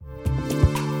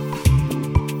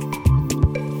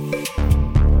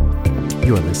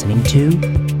You're listening to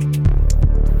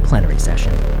Plenary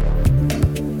Session.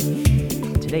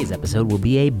 Today's episode will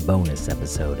be a bonus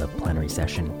episode of Plenary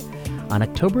Session. On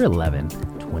October 11th,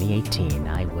 2018,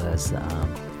 I was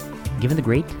given the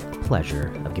great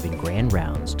pleasure of giving grand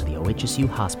rounds to the OHSU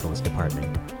Hospitalist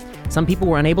Department. Some people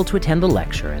were unable to attend the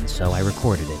lecture, and so I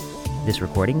recorded it. This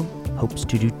recording hopes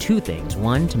to do two things.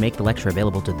 One, to make the lecture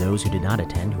available to those who did not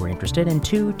attend who were interested, and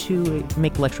two, to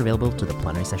make the lecture available to the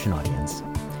Plenary Session audience.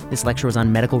 This lecture was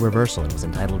on medical reversal and was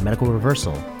entitled Medical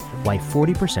Reversal, Why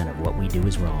 40% of What We Do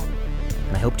Is Wrong.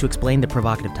 And I hope to explain the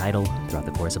provocative title throughout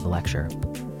the course of the lecture.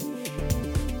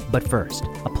 But first,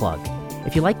 a plug.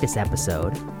 If you like this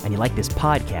episode and you like this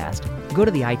podcast, go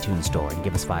to the iTunes store and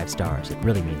give us 5 stars. It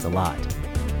really means a lot.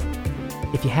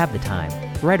 If you have the time,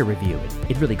 write a review.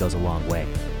 It really goes a long way.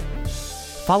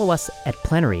 Follow us at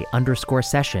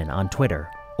plenary_session on Twitter,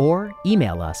 or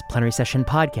email us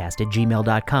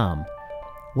plenarysessionpodcast@gmail.com.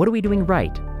 What are we doing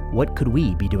right? What could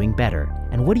we be doing better?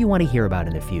 And what do you want to hear about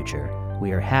in the future?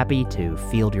 We are happy to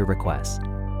field your requests.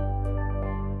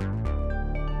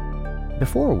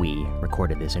 Before we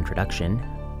recorded this introduction,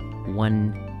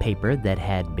 one paper that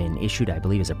had been issued, I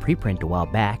believe, as a preprint a while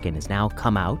back and has now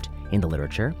come out in the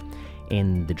literature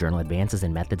in the journal Advances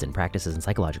in Methods and Practices in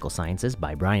Psychological Sciences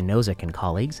by Brian Nosek and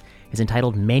colleagues, is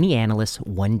entitled Many Analysts,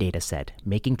 One Dataset,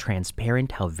 Making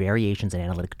Transparent How Variations in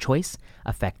Analytic Choice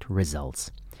Affect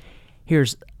Results.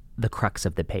 Here's the crux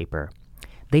of the paper.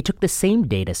 They took the same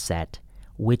data set,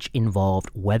 which involved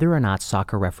whether or not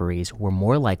soccer referees were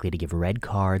more likely to give red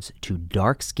cards to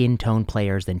dark skin tone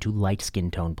players than to light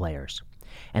skin tone players.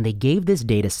 And they gave this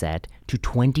data set to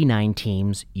 29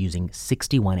 teams using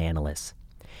 61 analysts.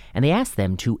 And they asked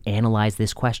them to analyze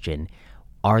this question: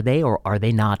 are they or are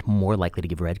they not more likely to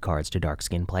give red cards to dark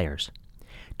skin players?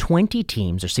 20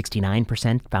 teams, or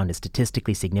 69%, found a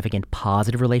statistically significant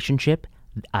positive relationship,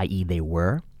 i.e. they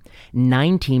were.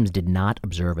 9 teams did not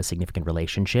observe a significant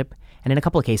relationship, and in a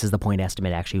couple of cases, the point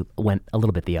estimate actually went a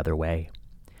little bit the other way.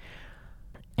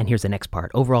 And here's the next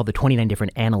part. Overall, the 29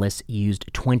 different analysts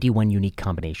used 21 unique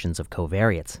combinations of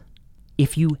covariates.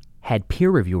 If you had peer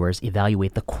reviewers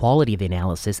evaluate the quality of the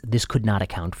analysis, this could not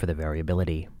account for the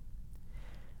variability.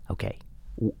 Okay,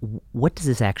 what does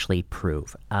this actually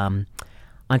prove? On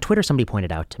Twitter, somebody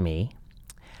pointed out to me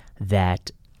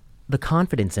that the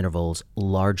confidence intervals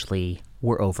largely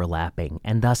were overlapping,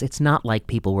 and thus it's not like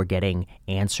people were getting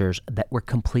answers that were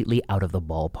completely out of the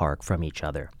ballpark from each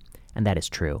other. And that is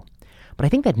true. But I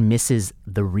think that misses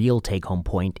the real take-home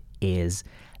point, is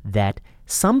that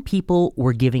some people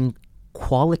were giving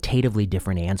qualitatively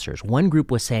different answers. One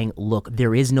group was saying, look,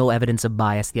 there is no evidence of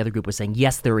bias. The other group was saying,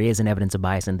 yes, there is an evidence of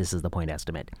bias, and this is the point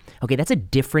estimate. Okay, that's a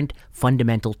different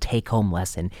fundamental take-home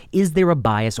lesson. Is there a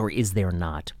bias or is there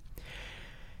not?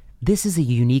 This is a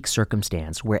unique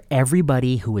circumstance where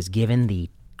everybody who was given the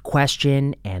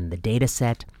question and the data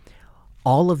set,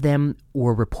 all of them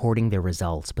were reporting their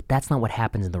results, but that's not what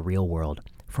happens in the real world.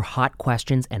 For hot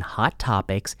questions and hot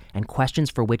topics, and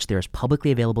questions for which there's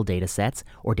publicly available data sets,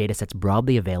 or data sets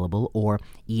broadly available, or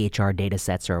EHR data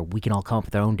sets, or we can all come up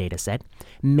with our own data set,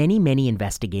 many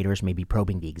investigators may be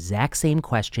probing the exact same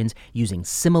questions using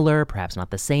similar, perhaps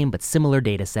not the same, but similar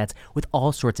data sets with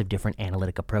all sorts of different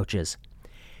analytic approaches.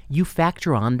 You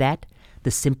factor on that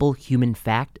the simple human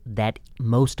fact that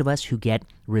most of us who get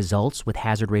results with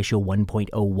hazard ratio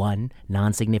 1.01,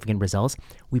 non-significant results,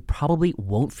 we probably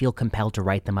won't feel compelled to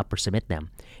write them up or submit them.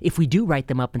 If we do write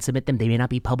them up and submit them, they may not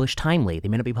be published timely. They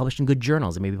may not be published in good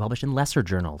journals. They may be published in lesser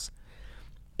journals.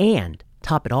 And,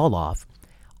 top it all off,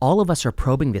 all of us are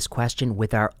probing this question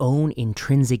with our own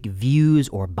intrinsic views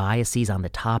or biases on the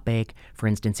topic. For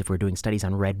instance, if we're doing studies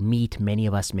on red meat, many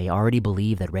of us may already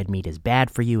believe that red meat is bad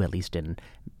for you, at least in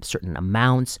certain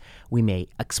amounts. We may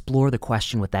explore the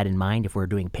question with that in mind. If we're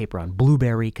doing a paper on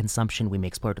blueberry consumption, we may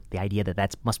explore the idea that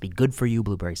that must be good for you.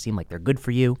 Blueberries seem like they're good for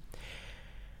you.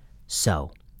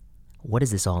 So, what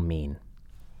does this all mean?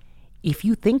 If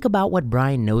you think about what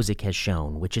Brian Nosek has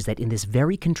shown, which is that in this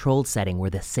very controlled setting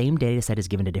where the same data set is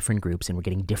given to different groups and we're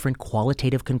getting different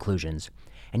qualitative conclusions,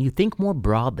 and you think more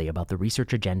broadly about the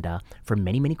research agenda for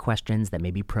many questions that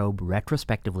may be probed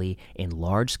retrospectively in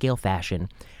large-scale fashion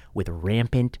with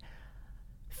rampant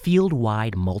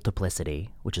field-wide multiplicity,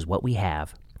 which is what we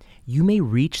have, you may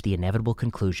reach the inevitable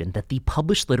conclusion that the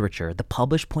published literature, the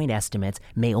published point estimates,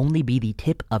 may only be the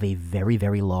tip of a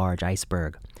very large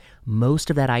iceberg. Most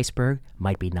of that iceberg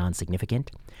might be non-significant.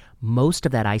 Most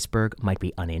of that iceberg might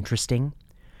be uninteresting.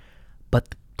 But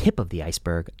the tip of the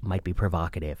iceberg might be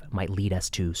provocative, might lead us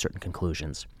to certain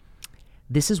conclusions.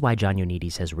 This is why John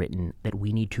Ioannidis has written that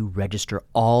we need to register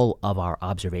all of our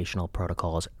observational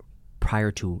protocols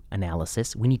prior to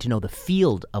analysis. We need to know the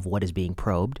field of what is being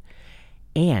probed.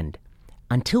 And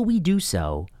until we do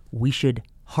so, we should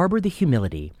harbor the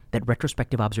humility that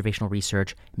retrospective observational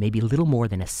research may be little more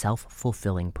than a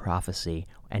self-fulfilling prophecy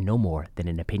and no more than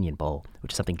an opinion poll,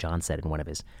 which is something John said in one of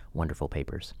his wonderful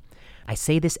papers. I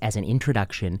say this as an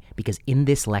introduction because in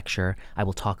this lecture, I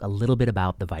will talk a little bit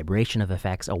about the vibration of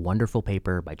effects, a wonderful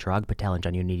paper by Chirag Patel and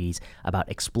John Ioannidis about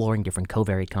exploring different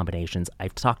covariate combinations.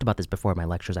 I've talked about this before in my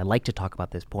lectures. I like to talk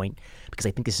about this point because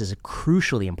I think this is a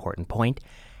crucially important point.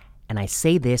 And I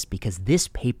say this because this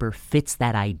paper fits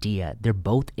that idea. They're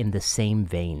both in the same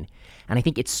vein. And I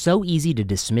think it's so easy to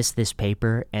dismiss this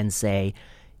paper and say,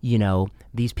 you know,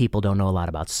 these people don't know a lot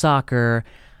about soccer.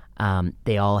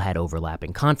 They all had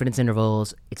overlapping confidence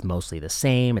intervals. It's mostly the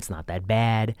same. It's not that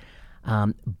bad.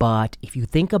 But if you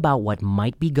think about what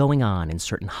might be going on in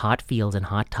certain hot fields and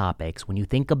hot topics, when you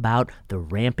think about the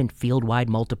rampant field-wide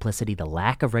multiplicity, the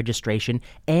lack of registration,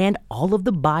 and all of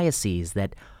the biases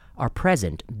that are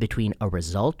present between a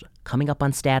result coming up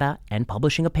on Stata and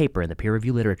publishing a paper in the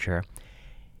peer-reviewed literature,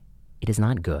 it is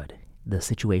not good. The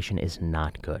situation is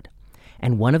not good.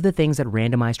 And one of the things that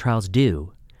randomized trials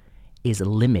do is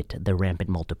limit the rampant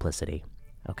multiplicity,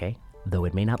 okay? Though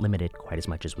it may not limit it quite as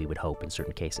much as we would hope in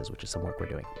certain cases, which is some work we're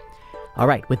doing. All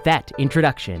right, with that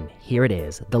introduction, here it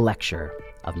is, the lecture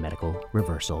of medical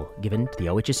reversal given to the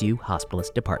OHSU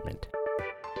Hospitalist Department.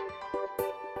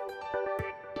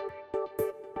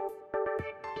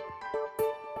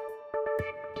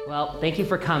 Well, thank you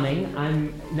for coming.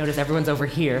 Notice everyone's over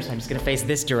here, so I'm just going to face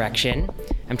this direction.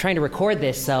 I'm trying to record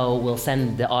this, so we'll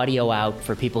send the audio out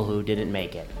for people who didn't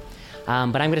make it.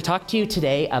 But I'm going to talk to you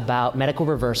today about medical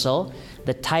reversal.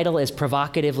 The title is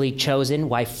provocatively chosen,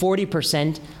 Why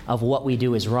 40% of What We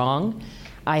Do is Wrong.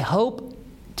 I hope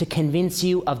to convince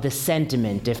you of the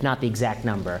sentiment, if not the exact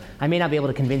number. I may not be able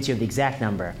to convince you of the exact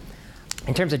number.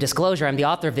 In terms of disclosure, I'm the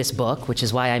author of this book, which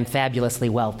is why I'm fabulously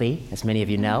wealthy, as many of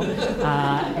you know.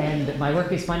 And my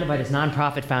work is funded by this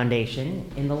nonprofit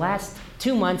foundation. In the last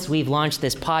 2 months, we've launched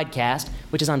this podcast,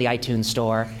 which is on the iTunes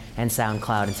Store and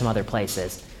SoundCloud and some other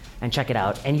places. And check it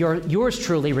out. And yours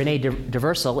truly, Renee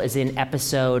DeVersal, is in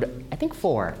episode, I think,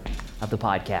 4 of the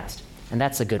podcast. And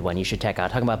that's a good one you should check out,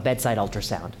 talking about bedside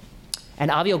ultrasound. And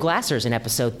Avio Glasser's in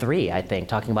episode 3, I think,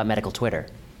 talking about medical Twitter.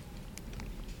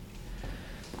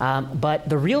 But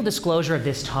the real disclosure of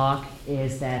this talk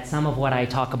is that some of what I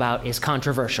talk about is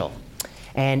controversial.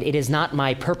 And it is not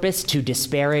my purpose to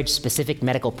disparage specific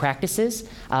medical practices,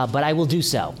 but I will do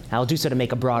so. I will do so to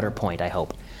make a broader point, I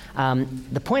hope.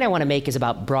 The point I want to make is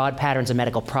about broad patterns of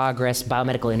medical progress,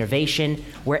 biomedical innovation,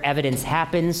 where evidence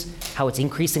happens, how it's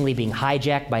increasingly being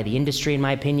hijacked by the industry, in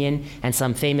my opinion, and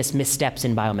some famous missteps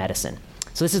in biomedicine.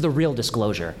 So this is the real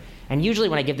disclosure. And usually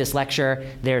when I give this lecture,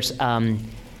 there's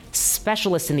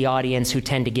specialists in the audience who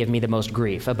tend to give me the most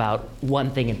grief about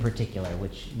one thing in particular,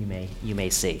 which you may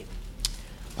see.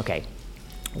 Okay,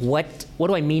 what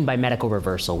do I mean by medical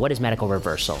reversal? What is medical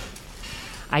reversal?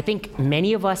 I think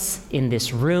many of us in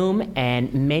this room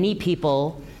and many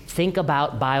people think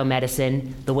about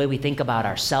biomedicine the way we think about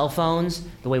our cell phones,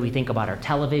 the way we think about our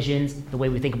televisions, the way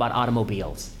we think about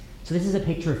automobiles. So this is a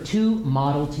picture of 2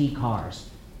 Model T cars.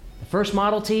 The first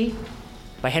Model T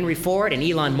by Henry Ford and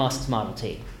Elon Musk's Model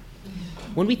T.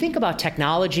 When we think about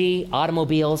technology,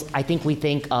 automobiles, I think we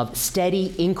think of steady,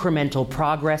 incremental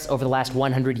progress over the last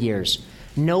 100 years.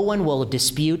 No one will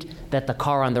dispute that the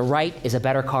car on the right is a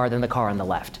better car than the car on the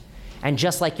left. And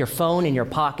just like your phone in your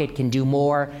pocket can do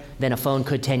more than a phone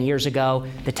could 10 years ago,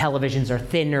 the televisions are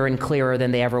thinner and clearer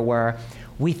than they ever were.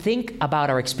 We think about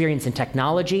our experience in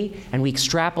technology and we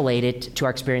extrapolate it to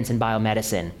our experience in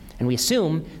biomedicine. And we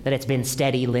assume that it's been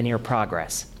steady, linear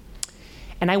progress.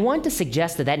 And I want to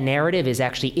suggest that that narrative is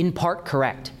actually in part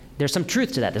correct. There's some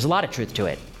truth to that. There's a lot of truth to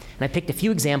it. And I picked a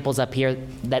few examples up here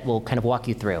that will kind of walk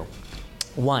you through.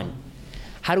 1,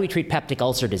 how do we treat peptic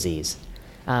ulcer disease?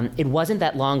 It wasn't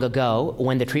that long ago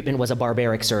when the treatment was a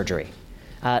barbaric surgery.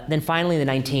 Then finally in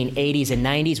the 1980s and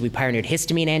 90s, we pioneered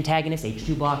histamine antagonists,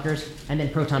 H2 blockers, and then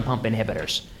proton pump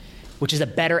inhibitors, which is a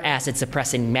better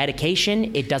acid-suppressing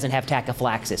medication. It doesn't have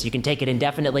tachyphylaxis. You can take it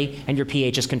indefinitely, and your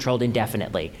pH is controlled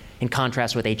indefinitely, in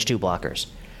contrast with H2 blockers.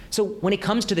 So when it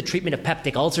comes to the treatment of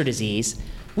peptic ulcer disease,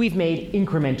 we've made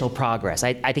incremental progress.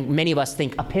 I think many of us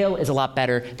think a pill is a lot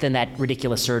better than that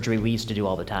ridiculous surgery we used to do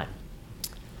all the time.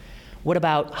 What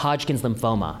about Hodgkin's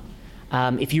lymphoma?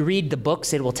 If you read the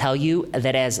books, it will tell you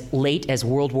that as late as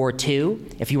World War II,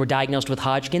 if you were diagnosed with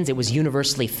Hodgkin's, it was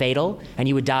universally fatal, and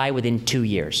you would die within 2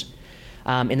 years.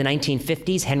 In the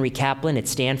 1950s, Henry Kaplan at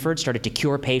Stanford started to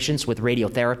cure patients with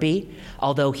radiotherapy,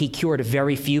 although he cured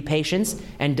very few patients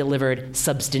and delivered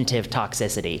substantive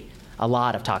toxicity. a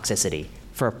lot of toxicity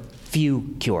for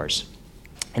few cures.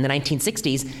 In the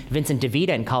 1960s, Vincent DeVita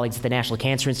and colleagues at the National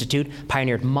Cancer Institute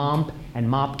pioneered MOMP and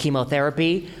MOP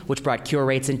chemotherapy, which brought cure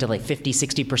rates into like 50,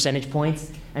 60 percentage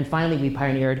points. And finally, we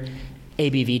pioneered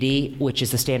ABVD, which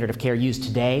is the standard of care used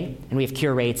today, and we have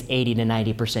cure rates, 80 to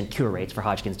 90% cure rates for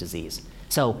Hodgkin's disease.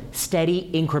 So steady,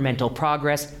 incremental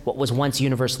progress. What was once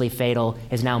universally fatal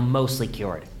is now mostly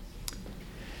cured.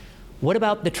 What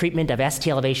about the treatment of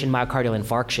ST elevation myocardial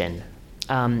infarction?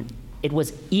 It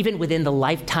was even within the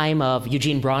lifetime of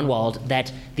Eugene Braunwald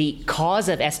that the cause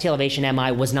of ST elevation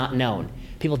MI was not known.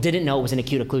 People didn't know it was an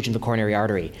acute occlusion of the coronary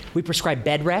artery. We prescribed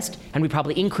bed rest, and we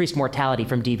probably increased mortality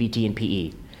from DVT and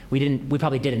PE. We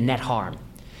probably did a net harm.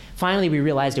 Finally, we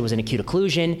realized it was an acute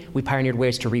occlusion. We pioneered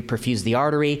ways to reperfuse the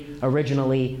artery,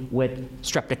 originally with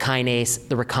streptokinase,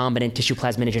 the recombinant tissue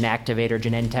plasminogen activator,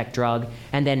 Genentech drug,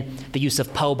 and then the use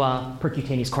of POBA,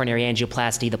 percutaneous coronary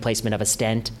angioplasty, the placement of a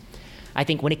stent. I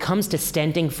think when it comes to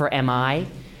stenting for MI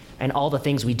and all the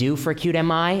things we do for acute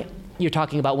MI, you're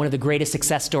talking about one of the greatest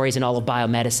success stories in all of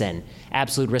biomedicine.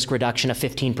 Absolute risk reduction of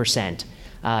 15%,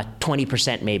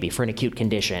 20% maybe for an acute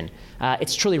condition.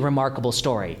 It's truly a remarkable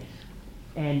story.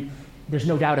 And there's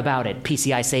no doubt about it,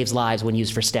 PCI saves lives when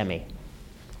used for STEMI.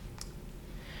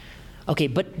 Okay,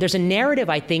 but there's a narrative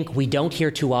I think we don't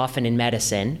hear too often in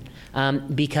medicine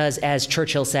because, as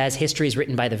Churchill says, history is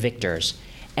written by the victors.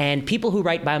 And people who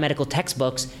write biomedical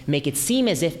textbooks make it seem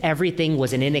as if everything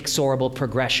was an inexorable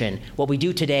progression. What we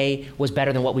do today was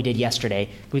better than what we did yesterday,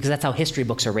 because that's how history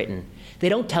books are written. They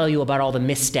don't tell you about all the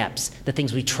missteps, the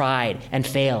things we tried and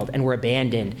failed and were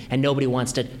abandoned, and nobody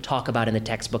wants to talk about in the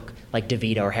textbook like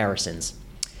DeVita or Harrison's.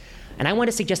 And I want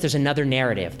to suggest there's another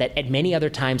narrative, that at many other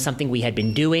times something we had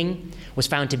been doing was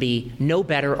found to be no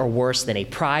better or worse than a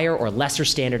prior or lesser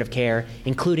standard of care,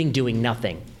 including doing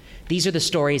nothing. These are the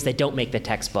stories that don't make the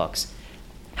textbooks.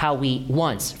 How we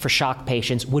once, for shock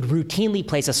patients, would routinely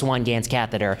place a Swan-Ganz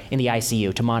catheter in the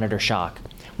ICU to monitor shock,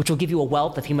 which will give you a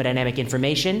wealth of hemodynamic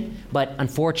information, but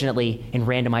unfortunately, in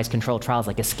randomized controlled trials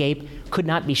like ESCAPE, could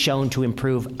not be shown to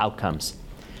improve outcomes.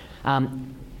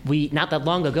 We, not that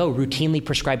long ago, routinely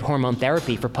prescribed hormone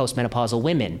therapy for postmenopausal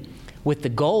women with the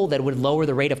goal that it would lower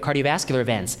the rate of cardiovascular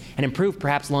events and improve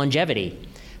perhaps longevity.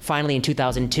 Finally, in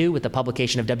 2002, with the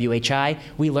publication of WHI,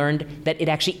 we learned that it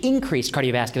actually increased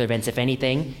cardiovascular events, if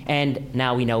anything, and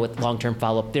now we know with long-term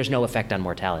follow-up, there's no effect on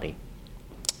mortality.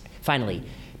 Finally,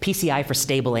 PCI for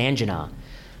stable angina.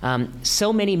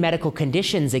 So many medical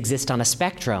conditions exist on a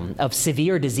spectrum of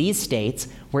severe disease states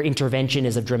where intervention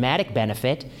is of dramatic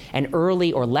benefit, and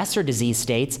early or lesser disease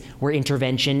states where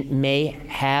intervention may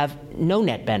have no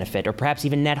net benefit or perhaps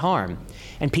even net harm.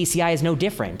 And PCI is no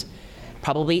different.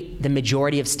 Probably the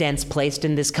majority of stents placed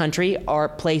in this country are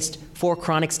placed for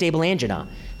chronic stable angina.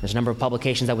 There's a number of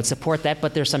publications that would support that,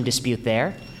 but there's some dispute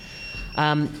there.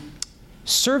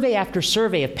 Survey after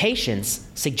survey of patients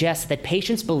suggests that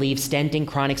patients believe stenting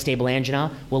chronic stable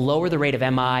angina will lower the rate of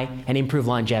MI and improve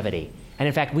longevity. And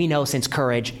in fact, we know since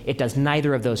Courage, it does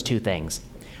neither of those two things.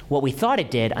 What we thought it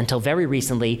did until very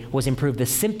recently was improve the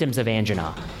symptoms of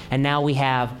angina. And now we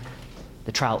have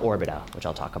the trial Orbita, which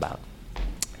I'll talk about.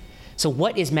 So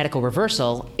what is medical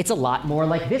reversal? It's a lot more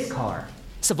like this car.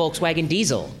 It's a Volkswagen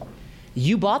diesel.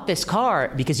 You bought this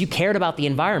car because you cared about the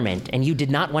environment and you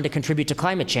did not want to contribute to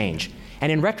climate change.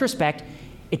 And in retrospect,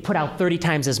 it put out 30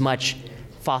 times as much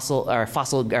fossil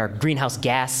or greenhouse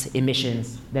gas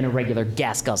emissions than a regular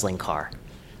gas-guzzling car.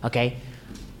 Okay?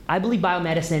 I believe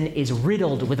biomedicine is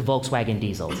riddled with Volkswagen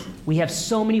diesels. We have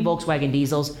so many Volkswagen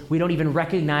diesels, we don't even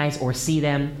recognize or see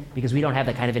them because we don't have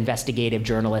the kind of investigative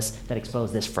journalists that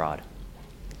expose this fraud.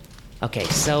 Okay,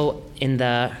 so in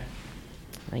the,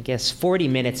 40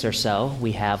 minutes or so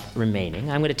we have remaining,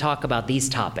 I'm going to talk about these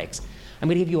topics. I'm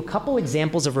going to give you a couple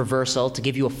examples of reversal to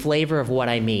give you a flavor of what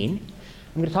I mean.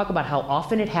 I'm going to talk about how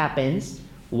often it happens,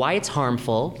 why it's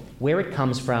harmful, where it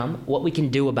comes from, what we can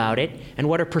do about it, and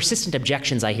what are persistent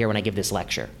objections I hear when I give this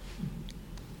lecture.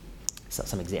 So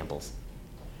some examples.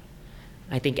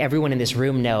 I think everyone in this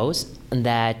room knows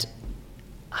that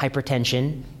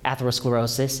hypertension,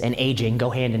 atherosclerosis, and aging go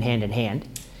hand in hand in hand.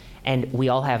 And we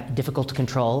all have difficult to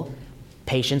control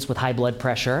patients with high blood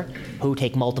pressure who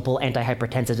take multiple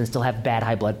antihypertensives and still have bad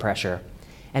high blood pressure.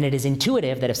 And it is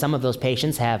intuitive that if some of those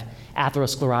patients have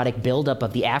atherosclerotic buildup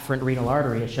of the afferent renal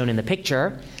artery, as shown in the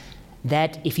picture,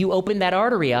 that if you open that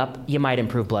artery up, you might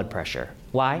improve blood pressure.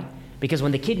 Why? Because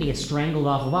when the kidney is strangled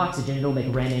off of oxygen, it'll make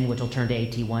renin, which will turn to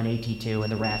AT1, AT2,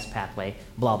 and the RAS pathway,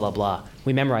 blah, blah, blah.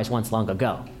 We memorized once long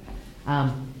ago.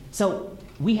 So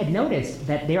we had noticed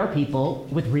that there are people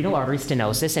with renal artery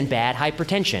stenosis and bad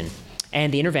hypertension,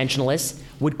 and the interventionalists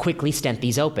would quickly stent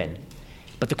these open.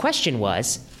 But the question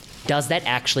was, does that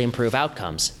actually improve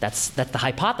outcomes? That the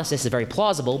hypothesis is very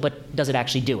plausible, but does it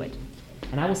actually do it?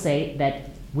 And I will say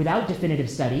that without definitive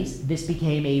studies, this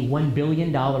became a $1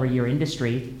 billion a year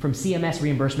industry from CMS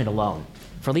reimbursement alone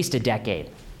for at least a decade.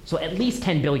 So at least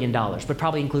 $10 billion, but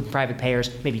probably include private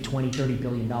payers, maybe $20, $30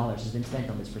 billion has been spent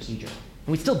on this procedure. And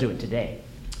we still do it today.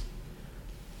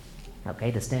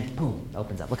 Okay, the stent, boom,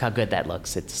 opens up. Look how good that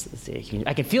looks.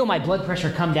 I can feel my blood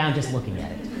pressure come down just looking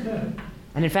at it.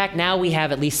 And in fact, now we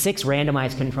have at least 6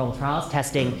 randomized controlled trials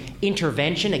testing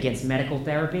intervention against medical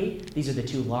therapy. These are the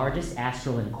 2 largest,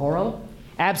 Astral and Coral.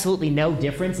 Absolutely no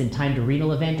difference in time to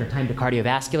renal event or time to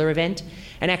cardiovascular event.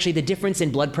 And actually, the difference in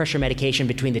blood pressure medication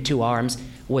between the 2 arms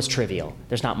was trivial.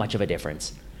 There's not much of a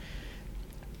difference.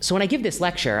 So when I give this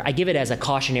lecture, I give it as a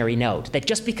cautionary note that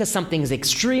just because something is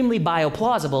extremely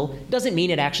bioplausible doesn't mean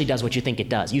it actually does what you think it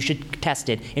does. You should test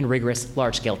it in rigorous,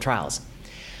 large-scale trials.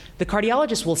 The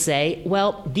cardiologist will say,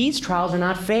 well, these trials are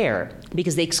not fair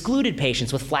because they excluded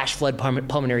patients with flash flood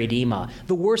pulmonary edema.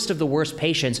 The worst of the worst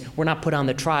patients were not put on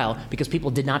the trial because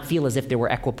people did not feel as if they were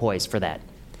equipoised for that.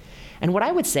 And what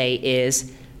I would say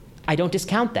is, I don't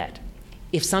discount that.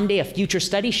 If someday a future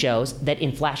study shows that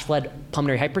in flash flood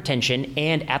pulmonary hypertension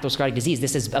and atherosclerotic disease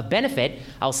this is of benefit,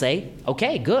 I'll say,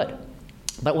 okay, good.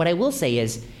 But what I will say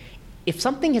is, if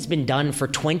something has been done for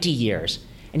 20 years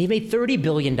and you've made $30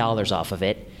 billion off of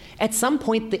it, at some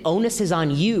point the onus is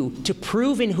on you to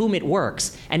prove in whom it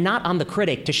works and not on the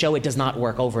critic to show it does not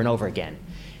work over and over again.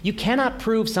 You cannot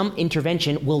prove some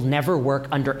intervention will never work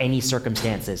under any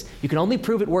circumstances. You can only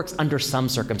prove it works under some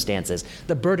circumstances.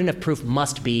 The burden of proof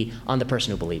must be on the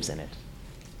person who believes in it.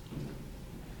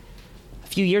 A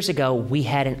few years ago, we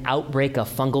had an outbreak of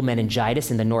fungal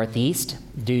meningitis in the Northeast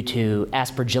due to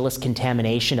Aspergillus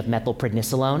contamination of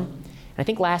methylprednisolone. And I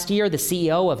think last year, the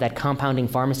CEO of that compounding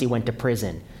pharmacy went to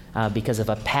prison because of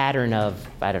a pattern of,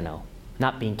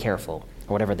 not being careful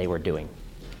or whatever they were doing.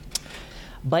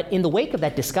 But in the wake of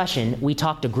that discussion, we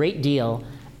talked a great deal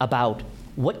about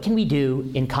what can we do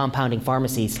in compounding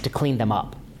pharmacies to clean them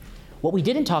up. What we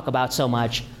didn't talk about so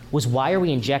much was why are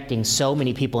we injecting so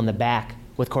many people in the back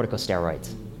with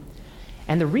corticosteroids?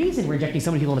 And the reason we're injecting so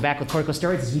many people in the back with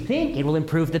corticosteroids is we think it will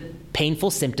improve the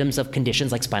painful symptoms of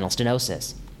conditions like spinal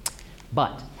stenosis.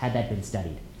 But had that been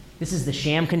studied? This is the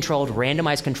sham-controlled,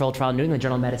 randomized controlled trial in New England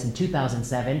Journal of Medicine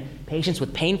 2007. Patients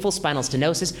with painful spinal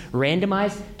stenosis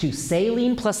randomized to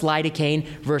saline plus lidocaine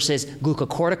versus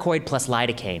glucocorticoid plus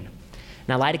lidocaine.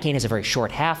 Now, lidocaine has a very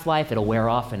short half-life. It'll wear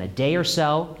off in a day or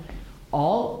so.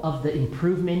 All of the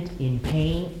improvement in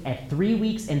pain at 3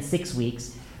 weeks and 6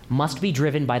 weeks must be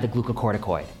driven by the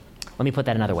glucocorticoid. Let me put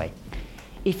that another way.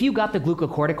 If you got the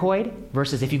glucocorticoid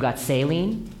versus if you got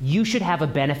saline, you should have a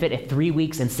benefit at 3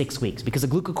 weeks and 6 weeks because the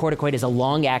glucocorticoid is a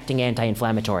long-acting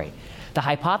anti-inflammatory. The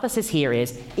hypothesis here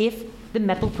is if the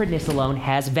methylprednisolone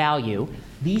has value,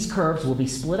 these curves will be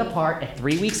split apart at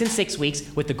 3 weeks and 6 weeks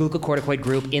with the glucocorticoid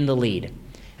group in the lead.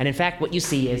 And in fact, what you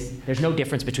see is there's no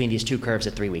difference between these 2 curves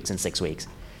at 3 weeks and 6 weeks.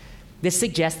 This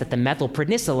suggests that the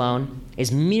methylprednisolone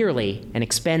is merely an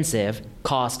expensive,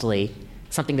 costly,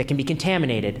 something that can be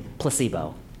contaminated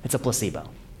placebo. It's a placebo.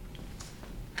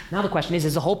 Now the question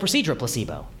is the whole procedure a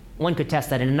placebo? One could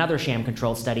test that in another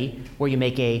sham-controlled study where you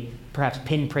make a perhaps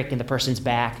pinprick in the person's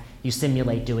back, you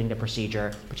simulate doing the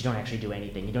procedure, but you don't actually do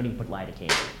anything. You don't even put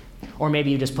lidocaine. Or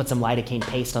maybe you just put some lidocaine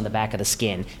paste on the back of the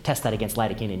skin, test that against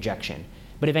lidocaine injection.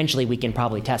 But eventually we can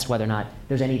probably test whether or not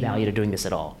there's any value to doing this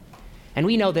at all. And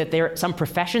we know that there are some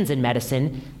professions in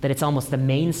medicine that it's almost the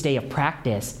mainstay of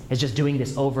practice is just doing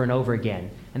this over and over again.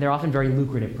 And they're often very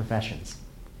lucrative professions.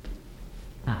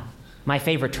 My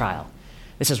favorite trial.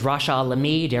 This is Rasha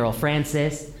Al-Lamy, Daryl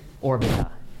Francis, Orbita.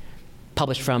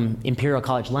 Published from Imperial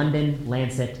College London,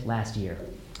 Lancet, last year.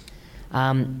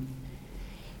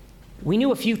 We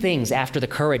knew a few things after the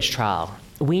COURAGE trial.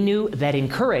 We knew that in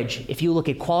COURAGE, if you look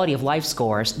at quality of life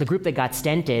scores, the group that got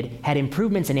stented had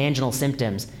improvements in anginal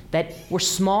symptoms that were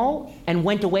small and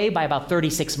went away by about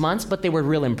 36 months, but they were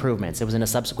real improvements. It was in a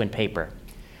subsequent paper.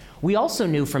 We also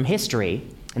knew from history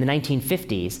in the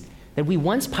 1950s that we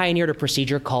once pioneered a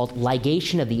procedure called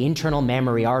ligation of the internal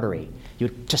mammary artery. You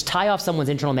would just tie off someone's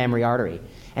internal mammary artery,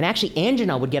 and actually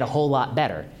angina would get a whole lot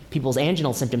better. People's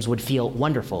anginal symptoms would feel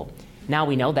wonderful. Now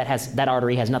we know that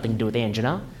artery has nothing to do with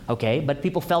angina, okay, but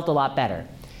people felt a lot better.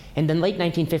 And then late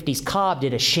 1950s, Cobb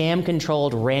did a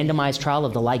sham-controlled randomized trial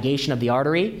of the ligation of the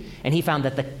artery, and he found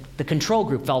that the control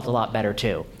group felt a lot better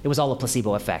too. It was all a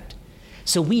placebo effect.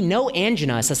 So we know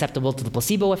angina is susceptible to the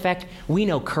placebo effect. We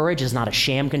know COURAGE is not a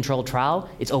sham-controlled trial.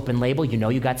 It's open label. You know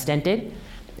you got stented.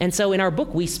 And so in our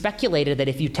book, we speculated that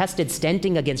if you tested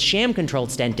stenting against sham-controlled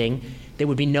stenting, there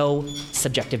would be no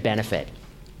subjective benefit.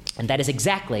 And that is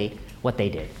exactly what they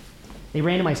did. They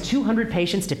randomized 200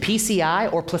 patients to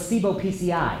PCI or placebo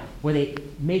PCI, where they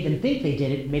made them think they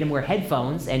did it, made them wear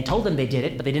headphones, and told them they did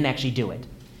it, but they didn't actually do it.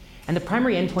 And the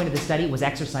primary endpoint of the study was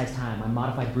exercise time on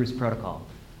modified Bruce protocol.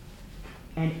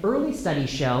 And early studies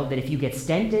show that if you get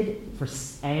stented for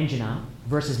angina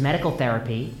versus medical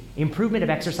therapy, improvement of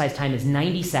exercise time is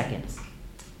 90 seconds.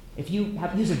 If you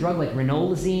use a drug like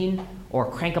ranolazine or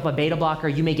crank up a beta blocker,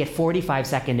 you may get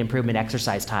 45-second improvement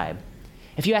exercise time.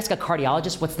 If you ask a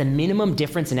cardiologist what's the minimum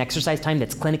difference in exercise time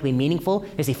that's clinically meaningful,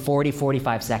 they say 40,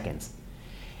 45 seconds.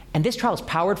 And this trial is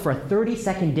powered for a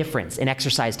 30-second difference in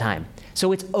exercise time.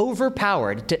 So it's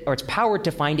overpowered, it's powered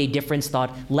to find a difference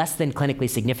thought less than clinically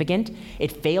significant.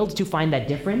 It failed to find that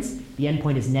difference. The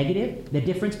endpoint is negative. The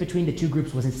difference between the two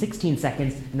groups was in 16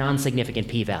 seconds, non-significant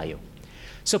p-value.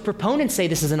 So proponents say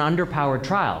this is an underpowered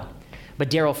trial. But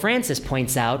Daryl Francis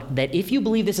points out that if you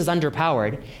believe this is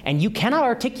underpowered and you cannot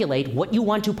articulate what you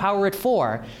want to power it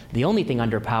for, the only thing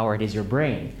underpowered is your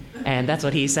brain. And that's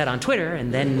what he said on Twitter,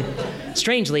 and then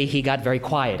strangely he got very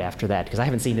quiet after that because I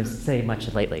haven't seen him say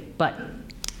much lately. But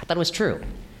I thought it was true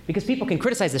because people can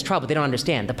criticize this trial, but they don't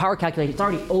understand. The power calculator, it's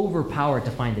already overpowered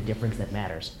to find the difference that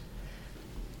matters.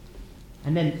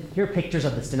 And then here are pictures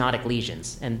of the stenotic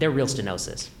lesions, and they're real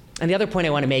stenosis. And the other point I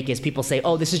want to make is people say,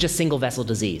 oh, this is just single vessel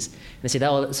disease. And they say,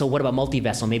 oh, so what about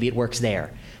multi-vessel? Maybe it works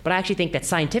there. But I actually think that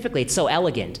scientifically it's so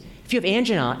elegant. If you have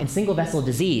angina and single vessel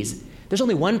disease, there's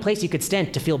only one place you could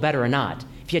stent to feel better or not.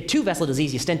 If you had two vessel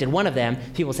disease, you stented one of them,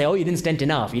 people say, oh, you didn't stent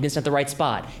enough, you didn't stent the right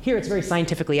spot. Here it's very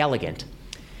scientifically elegant.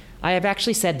 I have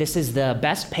actually said this is the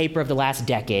best paper of the last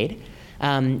decade.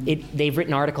 They've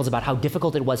written articles about how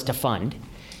difficult it was to fund.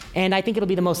 And I think it'll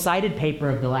be the most cited paper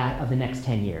of the next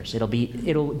 10 years.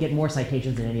 It'll get more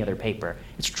citations than any other paper.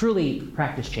 It's truly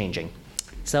practice changing.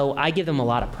 So I give them a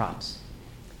lot of props.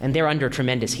 And they're under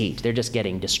tremendous heat. They're just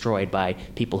getting destroyed by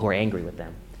people who are angry with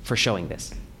them for showing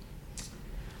this.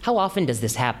 How often does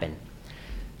this happen?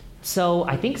 So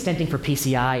I think stenting for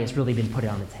PCI has really been put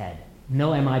on its head.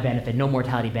 No MI benefit, no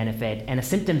mortality benefit, and a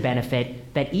symptom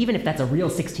benefit that even if that's a real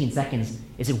 16 seconds,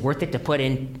 is it worth it to put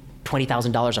in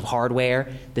 $20,000 of hardware,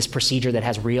 this procedure that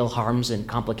has real harms and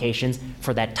complications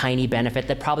for that tiny benefit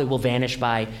that probably will vanish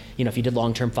by, if you did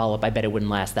long-term follow-up, I bet it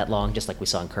wouldn't last that long, just like we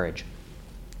saw in Courage.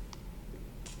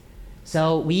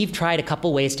 So we've tried a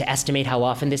couple ways to estimate how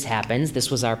often this happens.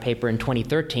 This was our paper in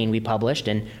 2013 we published,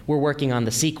 and we're working on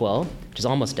the sequel, which is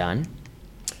almost done.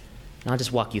 And I'll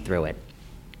just walk you through it.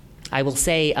 I will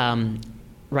say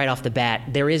right off the bat,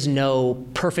 there is no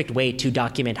perfect way to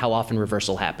document how often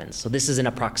reversal happens. So this is an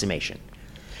approximation.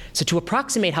 So to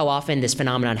approximate how often this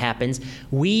phenomenon happens,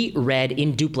 we read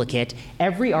in duplicate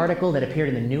every article that appeared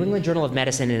in the New England Journal of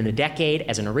Medicine in a decade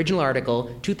as an original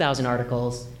article. 2,000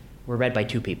 articles were read by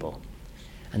 2 people.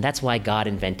 And that's why God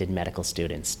invented medical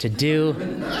students, to do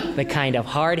the kind of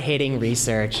hard-hitting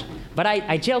research. But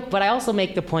I joke, but I also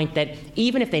make the point that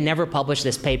even if they never publish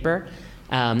this paper,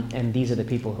 and these are the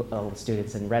people,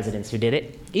 students and residents who did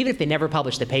it, even if they never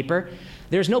publish the paper,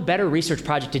 there's no better research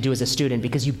project to do as a student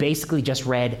because you basically just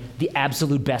read the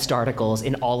absolute best articles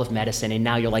in all of medicine, and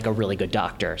now you're like a really good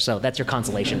doctor. So that's your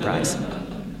consolation prize.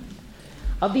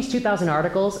 Of these 2,000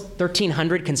 articles,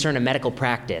 1,300 concern a medical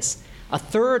practice. A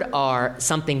third are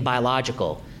something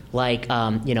biological, like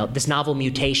this novel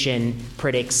mutation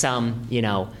predicts some,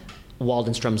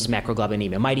 Waldenstrom's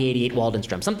macroglobulinemia, MIT88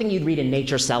 Waldenstrom, something you'd read in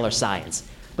Nature, Cell, or Science.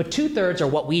 But 2/3 are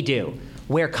what we do.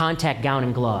 Wear contact gown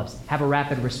and gloves, have a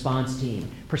rapid response team,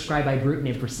 prescribe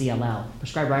ibrutinib for CLL,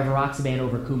 prescribe rivaroxaban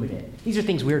over Coumadin. These are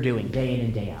things we're doing day in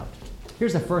and day out.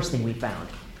 Here's the first thing we found.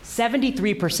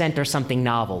 73% are something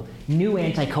novel, new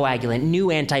anticoagulant, new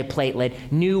antiplatelet,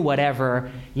 new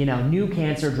whatever, new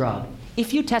cancer drug.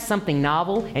 If you test something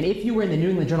novel, and if you were in the New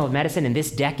England Journal of Medicine in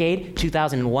this decade,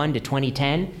 2001 to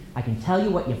 2010, I can tell you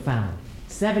what you found.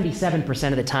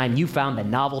 77% of the time you found the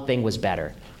novel thing was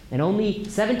better. And only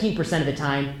 17% of the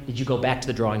time did you go back to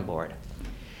the drawing board.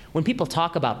 When people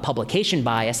talk about publication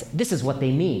bias, this is what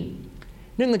they mean.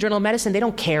 New England Journal of Medicine, they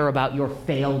don't care about your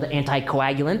failed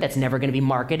anticoagulant that's never going to be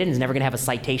marketed and is never going to have a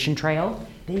citation trail.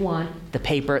 They want the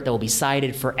paper that will be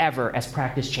cited forever as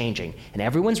practice changing. And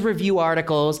everyone's review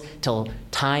articles till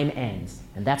time ends.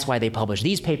 And that's why they publish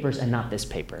these papers and not this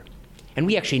paper. And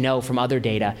we actually know from other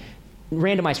data,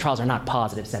 randomized trials are not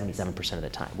positive 77% of the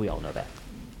time. We all know that.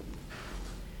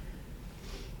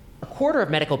 A quarter of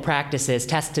medical practices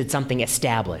tested something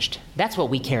established. That's what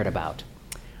we cared about.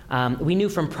 We knew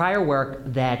from prior work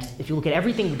that if you look at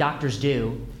everything doctors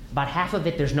do, about half of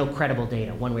it there's no credible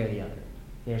data, one way or the other.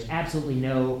 There's absolutely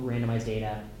no randomized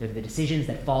data. They're the decisions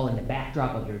that fall in the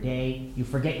backdrop of your day. You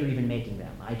forget you're even making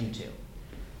them. I do too.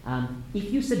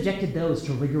 If you subjected those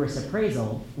to rigorous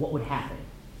appraisal, what would happen?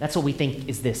 That's what we think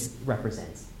this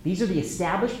represents. These are the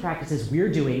established practices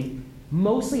we're doing,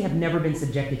 mostly have never been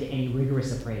subjected to any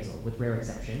rigorous appraisal, with rare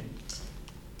exception.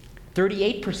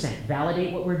 38%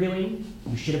 validate what we're doing.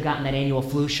 You should have gotten that annual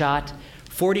flu shot.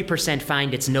 40%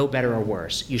 find it's no better or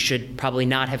worse. You should probably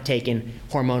not have taken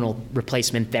hormonal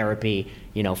replacement therapy,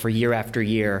 for year after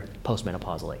year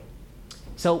postmenopausally.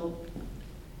 So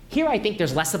here I think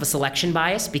there's less of a selection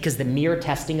bias because the mere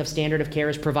testing of standard of care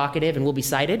is provocative and will be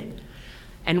cited.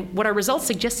 And what our results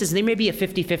suggest is there may be a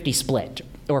 50-50 split,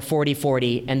 or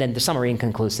 40-40, and then some are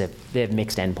inconclusive. They have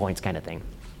mixed endpoints kind of thing.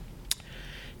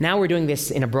 Now we're doing this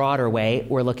in a broader way.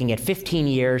 We're looking at 15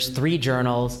 years, 3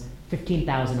 journals,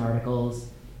 15,000 articles.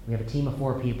 We have a team of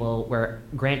 4 people. We're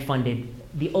grant funded.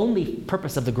 The only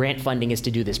purpose of the grant funding is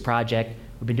to do this project.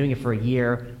 We've been doing it for a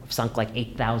year. We've sunk like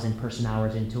 8,000 person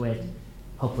hours into it.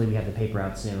 Hopefully we have the paper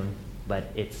out soon, but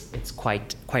it's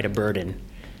quite a burden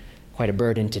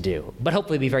to do. But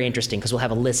hopefully it'll be very interesting because we'll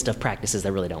have a list of practices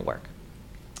that really don't work.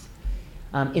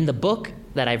 In the book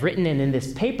that I've written and in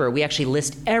this paper, we actually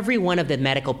list every one of the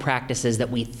medical practices that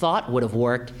we thought would have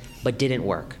worked but didn't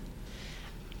work.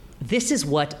 This is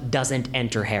what doesn't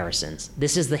enter Harrison's.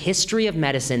 This is the history of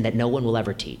medicine that no one will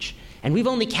ever teach. And we've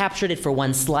only captured it for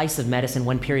one slice of medicine,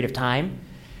 one period of time.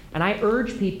 And I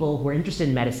urge people who are interested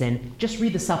in medicine, just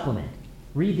read the supplement.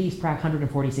 Read these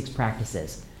 146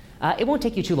 practices. It won't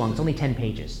take you too long. It's only 10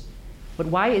 pages. But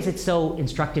why is it so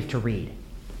instructive to read?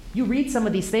 You read some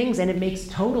of these things and it makes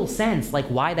total sense, like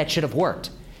why that should have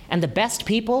worked. And the best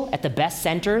people at the best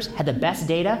centers had the best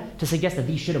data to suggest that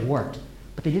these should have worked.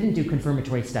 But they didn't do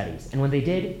confirmatory studies. And when they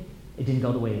did, it didn't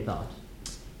go the way they thought.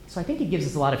 So I think it gives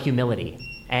us a lot of humility.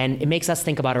 And it makes us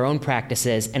think about our own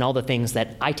practices and all the things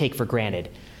that I take for granted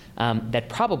that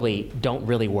probably don't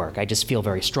really work. I just feel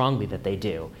very strongly that they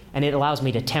do. And it allows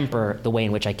me to temper the way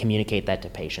in which I communicate that to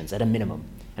patients at a minimum.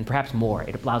 And perhaps more.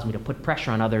 It allows me to put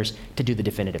pressure on others to do the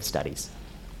definitive studies.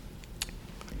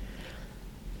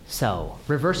 So,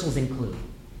 reversals include.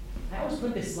 I always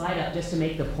put this slide up just to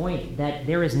make the point that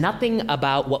there is nothing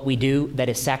about what we do that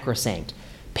is sacrosanct.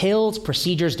 Pills,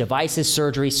 procedures, devices,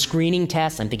 surgery, screening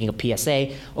tests, I'm thinking of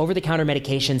PSA, over-the-counter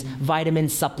medications,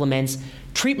 vitamins, supplements,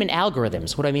 treatment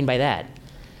algorithms. What do I mean by that?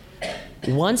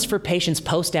 Once for patients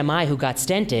post-MI who got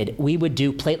stented, we would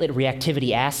do platelet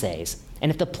reactivity assays.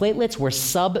 And if the platelets were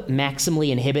sub-maximally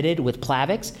inhibited with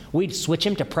Plavix, we'd switch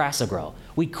them to prasugrel.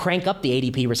 We'd crank up the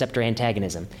ADP receptor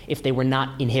antagonism if they were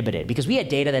not inhibited. Because we had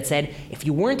data that said if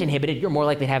you weren't inhibited, you're more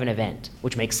likely to have an event,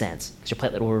 which makes sense, because your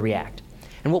platelet will react.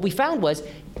 And what we found was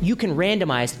you can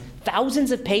randomize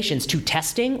thousands of patients to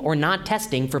testing or not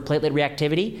testing for platelet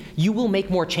reactivity. You will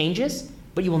make more changes,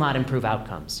 but you will not improve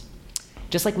outcomes.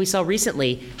 Just like we saw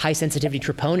recently, high-sensitivity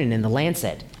troponin in the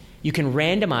Lancet. You can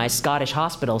randomize Scottish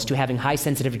hospitals to having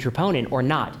high-sensitivity troponin or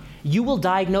not. You will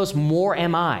diagnose more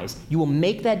MIs. You will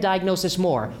make that diagnosis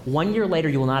more. 1 year later,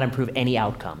 you will not improve any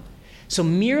outcome. So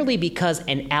merely because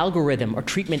an algorithm or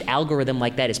treatment algorithm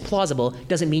like that is plausible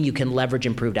doesn't mean you can leverage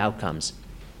improved outcomes.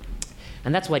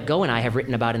 And that's what Go and I have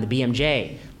written about in the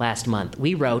BMJ last month.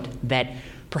 We wrote that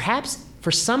perhaps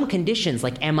for some conditions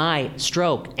like MI,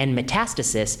 stroke, and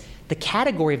metastasis, the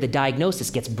category of the diagnosis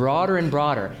gets broader and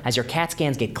broader as your CAT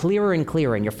scans get clearer and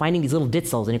clearer and you're finding these little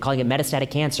ditzels and you're calling it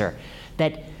metastatic cancer,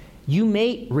 that you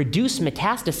may reduce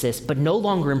metastasis but no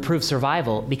longer improve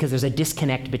survival because there's a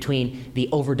disconnect between the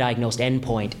overdiagnosed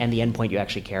endpoint and the endpoint you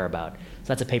actually care about. So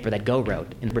that's a paper that Go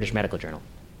wrote in the British Medical Journal.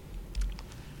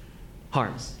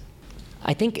 Harms.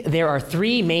 I think there are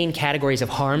 3 main categories of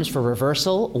harms for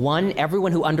reversal. 1,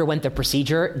 everyone who underwent the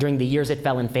procedure during the years it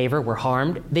fell in favor were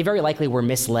harmed. They very likely were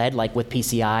misled, like with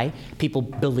PCI. People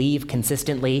believe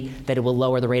consistently that it will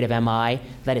lower the rate of MI.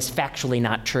 That is factually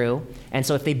not true. And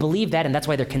so if they believe that, and that's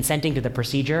why they're consenting to the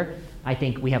procedure, I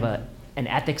think we have an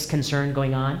ethics concern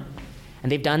going on.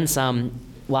 And they've done a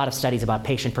lot of studies about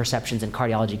patient perceptions and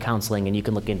cardiology counseling, and you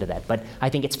can look into that. But I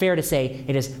think it's fair to say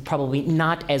it is probably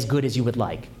not as good as you would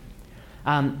like.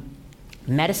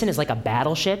 Medicine is like a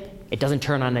battleship. It doesn't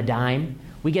turn on a dime.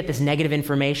 We get this negative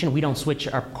information. We don't switch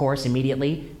our course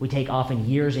immediately. We take often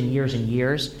years and years and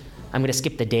years. I'm going to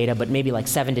skip the data, but maybe like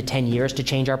 7 to 10 years to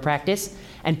change our practice.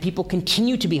 And people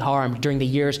continue to be harmed during the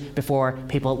years before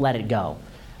people let it go.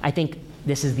 I think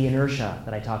this is the inertia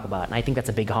that I talk about, and I think that's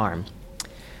a big harm.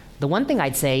 The one thing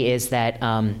I'd say is that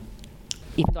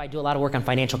even though I do a lot of work on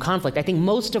financial conflict, I think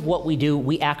most of what we do,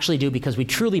 we actually do because we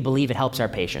truly believe it helps our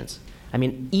patients. I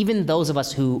mean, even those of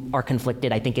us who are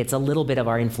conflicted, I think it's a little bit of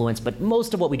our influence, but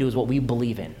most of what we do is what we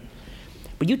believe in.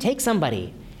 But you take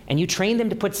somebody and you train them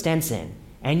to put stents in,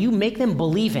 and you make them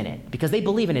believe in it because they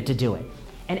believe in it to do it.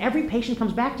 And every patient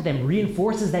comes back to them,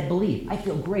 reinforces that belief. I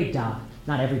feel great, doc.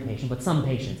 Not every patient, but some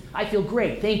patients. I feel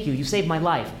great, thank you, you saved my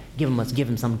life. Give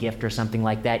them some gift or something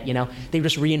like that, They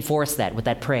just reinforce that with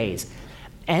that praise.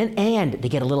 And they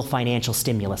get a little financial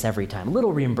stimulus every time, a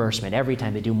little reimbursement every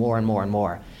time they do more and more and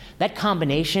more. That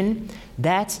combination,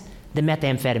 that's the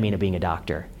methamphetamine of being a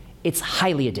doctor. It's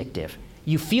highly addictive.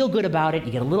 You feel good about it,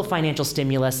 you get a little financial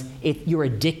stimulus, you're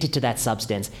addicted to that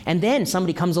substance. And then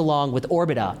somebody comes along with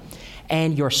Orbita,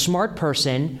 and you're a smart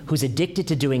person who's addicted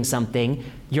to doing something.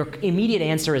 Your immediate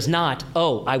answer is not,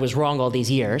 oh, I was wrong all these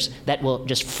years. That will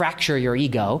just fracture your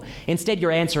ego. Instead,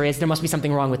 your answer is, there must be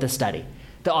something wrong with this study.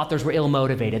 The authors were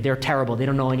ill-motivated, they're terrible, they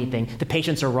don't know anything, the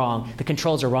patients are wrong, the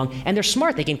controls are wrong, and they're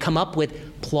smart. They can come up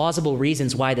with plausible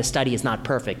reasons why the study is not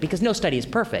perfect, because no study is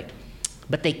perfect.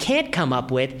 But they can't come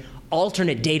up with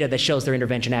alternate data that shows their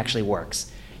intervention actually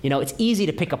works. It's easy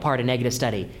to pick apart a negative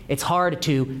study. It's hard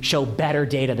to show better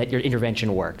data that your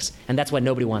intervention works, and that's what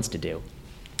nobody wants to do.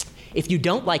 If you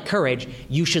don't like courage,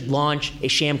 you should launch a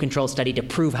sham control study to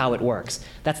prove how it works.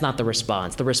 That's not the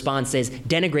response. The response is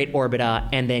denigrate Orbita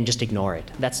and then just ignore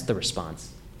it. That's the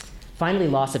response. Finally,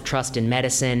 loss of trust in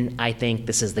medicine. I think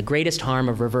this is the greatest harm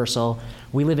of reversal.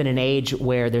 We live in an age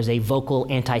where there's a vocal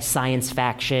anti-science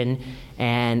faction,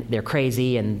 and they're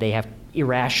crazy, and they have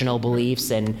irrational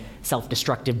beliefs and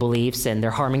self-destructive beliefs, and they're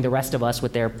harming the rest of us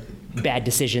with their bad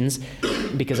decisions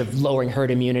because of lowering herd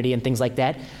immunity and things like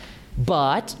that.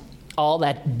 But all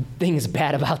that thing is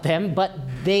bad about them, but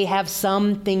they have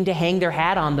something to hang their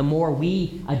hat on the more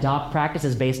we adopt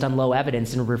practices based on low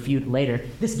evidence and refute later.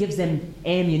 This gives them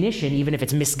ammunition, even if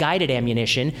it's misguided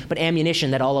ammunition, but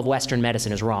ammunition that all of Western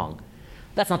medicine is wrong.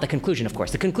 That's not the conclusion, of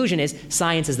course. The conclusion is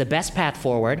science is the best path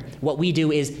forward. What we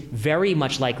do is very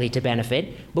much likely to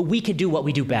benefit, but we could do what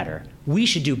we do better. We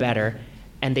should do better,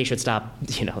 and they should stop,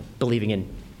 believing in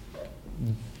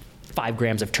 5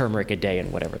 grams of turmeric a day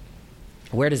and whatever.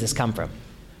 Where does this come from?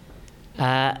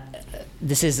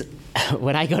 This is,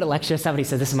 when I go to lecture, somebody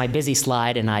says, this is my busy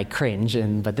slide, and I cringe,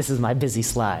 but this is my busy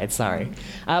slide, sorry.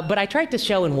 But I tried to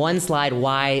show in one slide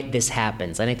why this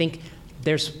happens, and I think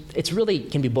it's really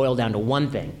can be boiled down to one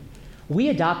thing. We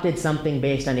adopted something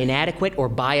based on inadequate or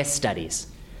biased studies.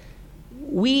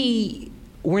 We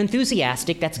were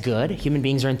enthusiastic, that's good, human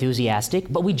beings are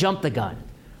enthusiastic, but we jumped the gun.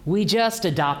 We just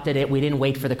adopted it, we didn't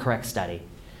wait for the correct study.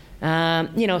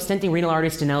 Stenting renal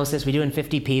artery stenosis, we do in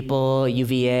 50 people,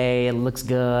 UVA, it looks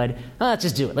good. Oh, let's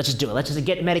just do it. Let's just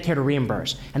get Medicare to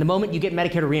reimburse. And the moment you get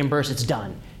Medicare to reimburse, it's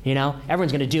done.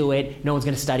 Everyone's going to do it, no one's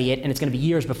going to study it, and it's going to be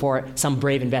years before some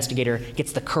brave investigator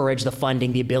gets the courage, the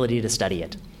funding, the ability to study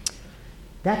it.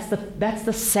 That's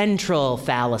the central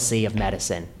fallacy of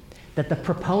medicine, that the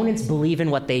proponents believe in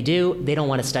what they do, they don't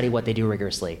want to study what they do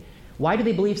rigorously. Why do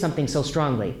they believe something so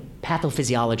strongly?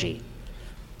 Pathophysiology.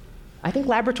 I think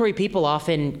laboratory people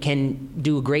often can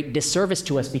do a great disservice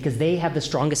to us because they have the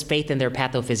strongest faith in their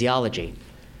pathophysiology.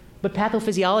 But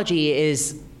pathophysiology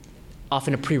is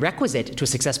often a prerequisite to a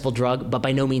successful drug, but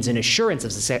by no means an assurance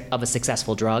of a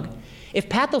successful drug. If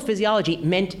pathophysiology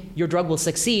meant your drug will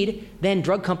succeed, then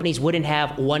drug companies wouldn't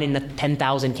have 1 in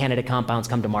 10,000 candidate compounds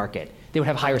come to market. They would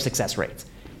have higher success rates.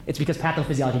 It's because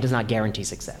pathophysiology does not guarantee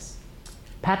success.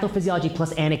 Pathophysiology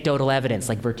plus anecdotal evidence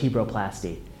like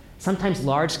vertebroplasty. Sometimes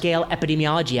large-scale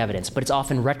epidemiology evidence, but it's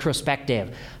often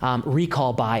retrospective,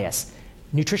 recall bias.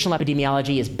 Nutritional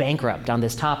epidemiology is bankrupt on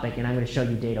this topic, and I'm going to show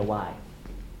you data why.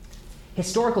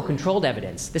 Historical controlled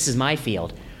evidence, this is my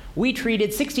field. We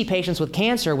treated 60 patients with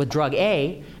cancer with drug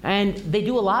A, and they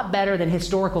do a lot better than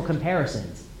historical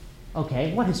comparisons.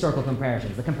 Okay, what historical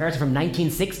comparisons? The comparison from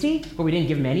 1960, where we didn't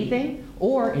give them anything?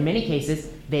 Or, in many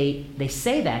cases, they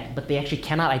say that, but they actually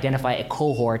cannot identify a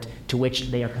cohort to which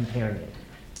they are comparing it.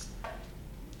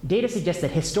 Data suggests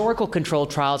that historical controlled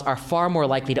trials are far more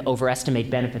likely to overestimate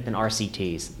benefit than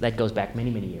RCTs. That goes back many,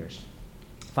 many years.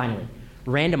 Finally,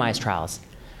 randomized trials.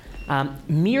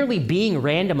 Merely being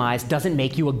randomized doesn't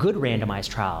make you a good randomized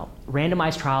trial.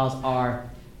 Randomized trials are,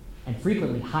 and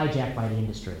frequently, hijacked by the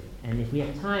industry. And if we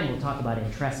have time, we'll talk about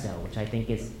Entresto, which I think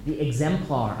is the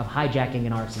exemplar of hijacking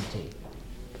an RCT.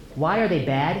 Why are they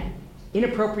bad?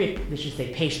 Inappropriate, we should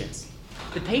say, patients.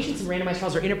 The patients in randomized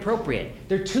trials are inappropriate.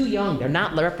 They're too young. They're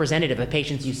not representative of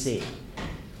patients you see.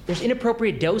 There's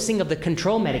inappropriate dosing of the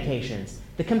control medications.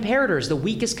 The comparators, the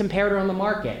weakest comparator on the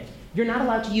market. You're not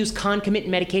allowed to use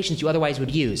concomitant medications you otherwise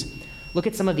would use. Look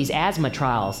at some of these asthma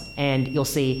trials, and you'll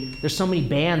see there's so many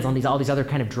bans on all these other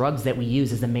kind of drugs that we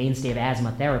use as the mainstay of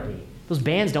asthma therapy. Those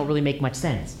bans don't really make much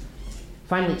sense.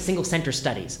 Finally, single center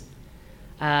studies.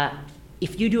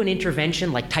 If you do an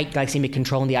intervention like tight glycemic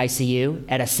control in the ICU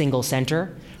at a single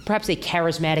center, perhaps a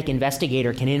charismatic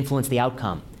investigator can influence the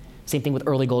outcome. Same thing with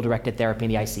early goal-directed therapy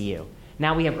in the ICU.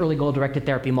 Now we have early goal-directed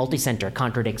therapy multi-center,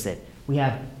 contradicts it. We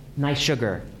have nice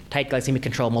sugar, tight glycemic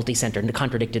control multi-center, and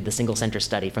contradicted the single-center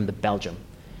study from Belgium.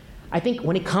 I think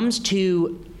when it comes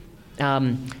to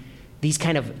these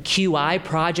kind of QI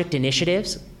project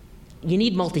initiatives, you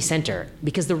need multi-center,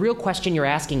 because the real question you're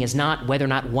asking is not whether or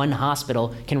not one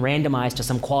hospital can randomize to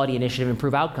some quality initiative and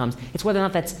improve outcomes. It's whether or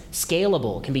not that's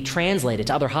scalable, can be translated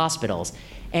to other hospitals.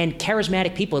 And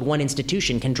charismatic people at one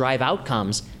institution can drive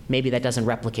outcomes. Maybe that doesn't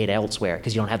replicate elsewhere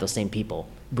because you don't have those same people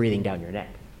breathing down your neck.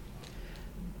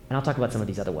 And I'll talk about some of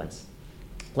these other ones.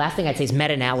 Last thing I'd say is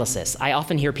meta-analysis. I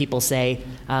often hear people say,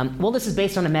 well, this is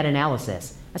based on a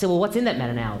meta-analysis. I say, well, what's in that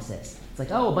meta-analysis? It's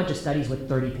like, oh, a bunch of studies with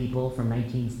 30 people from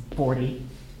 1940.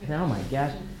 I say, oh my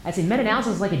gosh. I say,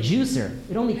 meta-analysis is like a juicer.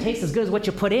 It only tastes as good as what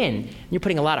you put in. And you're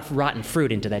putting a lot of rotten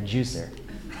fruit into that juicer.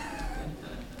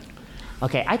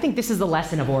 Okay, I think this is the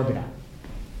lesson of Orbita.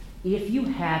 If you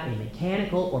have a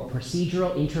mechanical or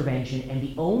procedural intervention and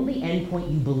the only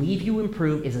endpoint you believe you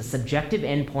improve is a subjective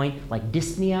endpoint like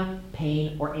dyspnea,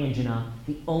 pain, or angina,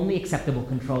 the only acceptable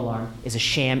control arm is a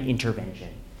sham intervention.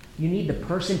 You need the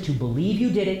person to believe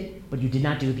you did it, but you did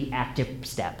not do the active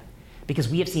step. Because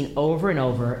we have seen over and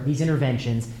over these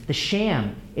interventions, the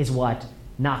sham is what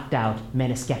knocked out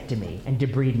meniscectomy and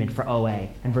debridement for OA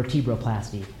and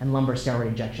vertebroplasty and lumbar steroid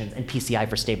injections and PCI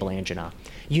for stable angina.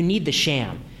 You need the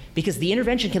sham because the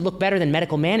intervention can look better than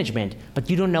medical management, but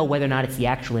you don't know whether or not it's the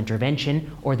actual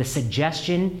intervention or the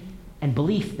suggestion and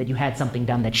belief that you had something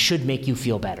done that should make you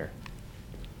feel better.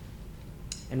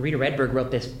 And Rita Redberg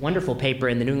wrote this wonderful paper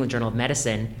in the New England Journal of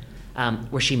Medicine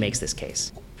where she makes this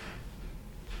case.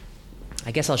 I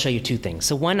guess I'll show you two things.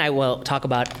 So one, I will talk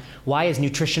about why is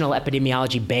nutritional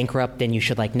epidemiology bankrupt and you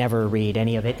should never read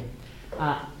any of it.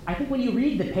 I think when you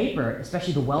read the paper,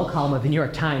 especially the well column of the New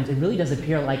York Times, it really does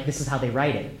appear like this is how they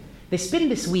write it. They spin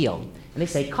this wheel, and they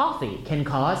say, coffee can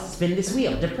cause, spin this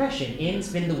wheel, depression in,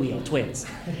 spin the wheel, twins.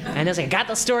 And they'll say, got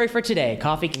the story for today,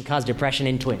 coffee can cause depression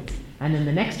in twins. And then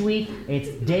the next week, it's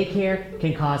daycare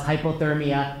can cause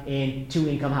hypothermia in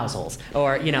two-income households.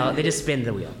 Or, they just spin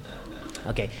the wheel.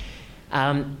 Okay.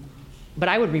 But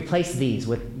I would replace these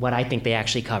with what I think they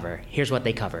actually cover. Here's what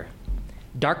they cover.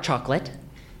 Dark chocolate,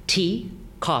 tea,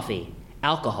 coffee,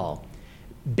 alcohol,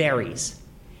 berries.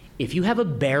 If you have a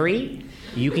berry,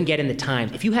 you can get in the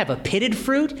Times. If you have a pitted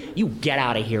fruit, you get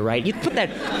out of here, right? You put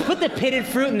the pitted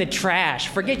fruit in the trash.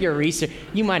 Forget your research.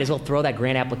 You might as well throw that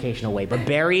grant application away. But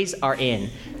berries are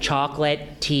in.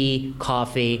 Chocolate, tea,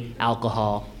 coffee,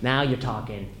 alcohol. Now you're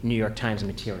talking New York Times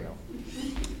material.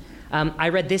 I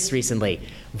read this recently.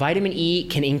 Vitamin E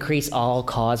can increase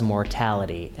all-cause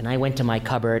mortality. And I went to my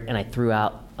cupboard and I threw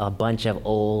out a bunch of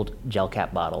old gel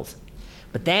cap bottles.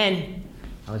 But then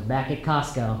I was back at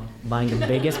Costco buying the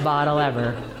biggest bottle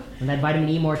ever, and that vitamin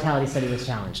E mortality study was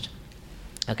challenged.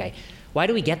 Okay, why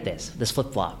do we get this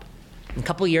flip-flop? A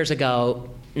couple years ago,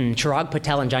 Chirag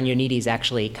Patel and John Ioannidis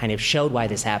actually kind of showed why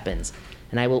this happens.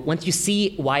 And once you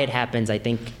see why it happens, I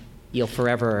think you'll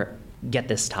forever get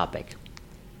this topic.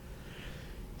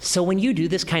 So when you do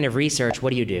this kind of research,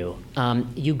 what do?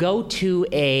 You go to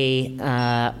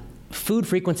a food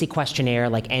frequency questionnaire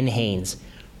like NHANES,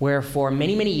 where for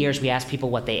many, many years we asked people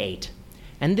what they ate.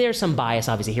 And there's some bias,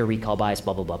 obviously, here recall bias,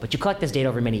 blah, blah, blah, but you collect this data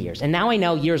over many years. And now I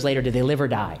know years later, did they live or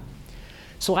die?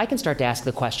 So I can start to ask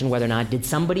the question whether or not did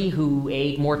somebody who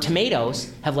ate more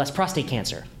tomatoes have less prostate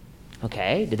cancer?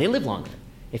 Okay, did they live longer?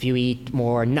 If you eat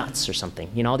more nuts or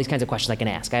something, all these kinds of questions I can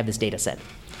ask. I have this data set.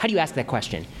 How do you ask that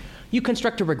question? You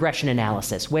construct a regression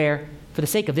analysis where, for the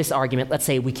sake of this argument, let's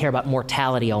say we care about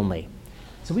mortality only.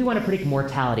 So we want to predict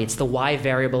mortality. It's the Y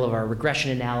variable of our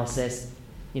regression analysis.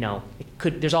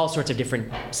 There's all sorts of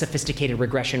different sophisticated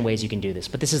regression ways you can do this,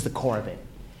 but this is the core of it.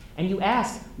 And you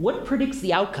ask, what predicts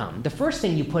the outcome? The first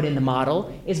thing you put in the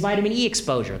model is vitamin E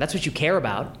exposure. That's what you care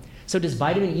about. So does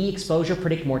vitamin E exposure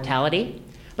predict mortality?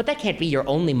 But that can't be your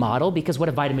only model, because what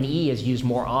if vitamin E is used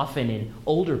more often in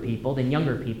older people than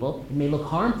younger people? It may look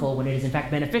harmful when it is in fact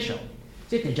beneficial.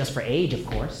 So you have to adjust for age, of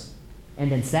course,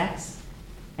 and then sex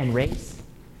and race.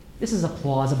 This is a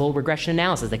plausible regression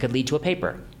analysis that could lead to a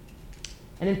paper.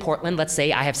 And in Portland, let's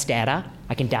say I have Stata.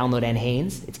 I can download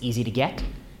NHANES. It's easy to get.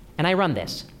 And I run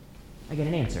this. I get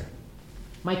an answer.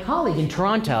 My colleague in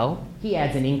Toronto, he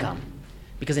adds an income.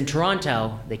 Because in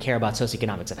Toronto, they care about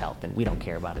socioeconomics of health, and we don't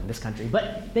care about it in this country,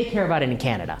 but they care about it in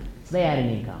Canada. So they add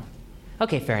an income.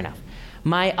 Okay, fair enough.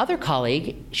 My other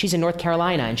colleague, she's in North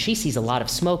Carolina, and she sees a lot of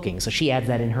smoking, so she adds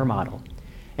that in her model.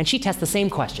 And she tests the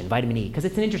same question, vitamin E, because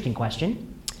it's an interesting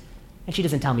question. And she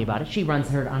doesn't tell me about it. She runs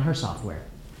her on her software.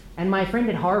 And my friend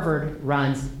at Harvard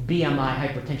runs BMI,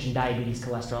 hypertension, diabetes,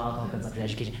 cholesterol, alcohol consumption,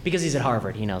 education. Because he's at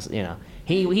Harvard, he knows,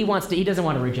 he doesn't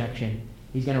want a rejection.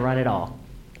 He's going to run it all.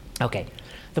 Okay.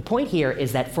 The point here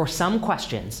is that for some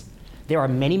questions, there are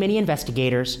many, many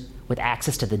investigators with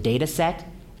access to the data set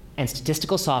and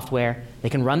statistical software. They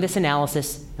can run this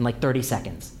analysis in like 30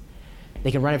 seconds.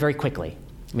 They can run it very quickly.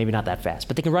 Maybe not that fast,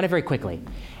 but they can run it very quickly.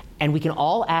 And we can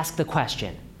all ask the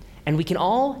question. And we can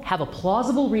all have a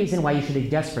plausible reason why you should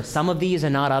adjust for some of these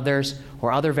and not others,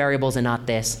 or other variables and not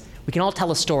this. We can all tell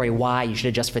a story why you should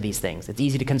adjust for these things. It's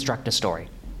easy to construct a story.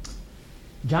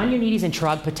 John Ioannidis and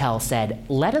Chirag Patel said,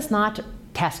 let us not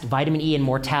test vitamin E and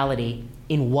mortality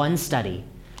in one study.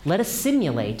 Let us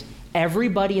simulate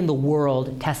everybody in the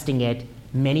world testing it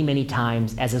many, many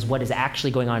times, as is what is actually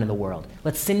going on in the world.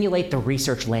 Let's simulate the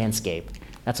research landscape.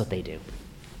 That's what they do.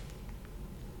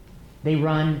 They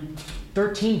run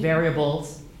 13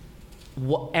 variables,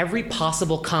 every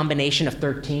possible combination of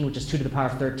 13, which is 2 to the power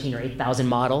of 13 or 8,000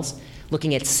 models,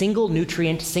 looking at single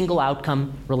nutrient, single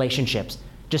outcome relationships,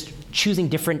 just choosing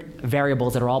different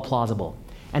variables that are all plausible.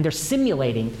 And they're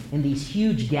simulating in these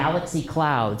huge galaxy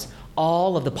clouds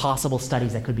all of the possible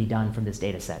studies that could be done from this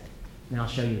data set. And I'll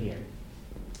show you here.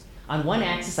 On one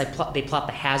axis, they plot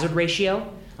the hazard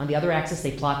ratio. On the other axis,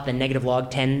 they plot the negative log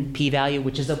 10 p-value,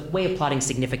 which is a way of plotting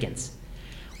significance.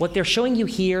 What they're showing you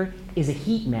here is a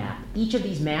heat map. Each of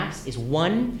these maps is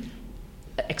one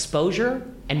exposure,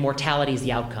 and mortality is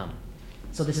the outcome.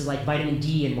 So this is like vitamin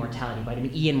D and mortality,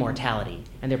 vitamin E and mortality.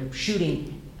 And they're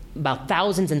shooting about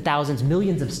thousands and thousands,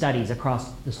 millions of studies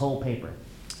across this whole paper.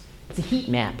 It's a heat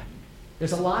map.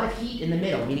 There's a lot of heat in the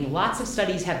middle, meaning lots of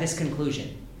studies have this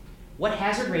conclusion. What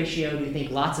hazard ratio do you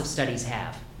think lots of studies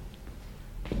have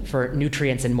for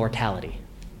nutrients and mortality?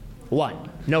 1,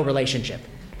 no relationship.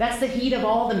 That's the heat of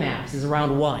all the maps, is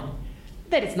around 1.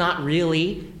 That it's not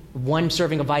really 1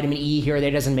 serving of vitamin E here or there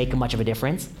doesn't make much of a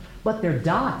difference, but they're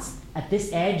dots at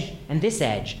this edge and this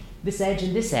edge, this edge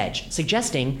and this edge,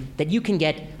 suggesting that you can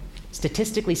get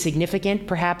statistically significant,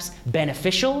 perhaps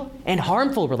beneficial and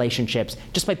harmful relationships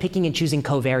just by picking and choosing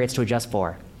covariates to adjust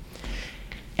for.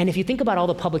 And if you think about all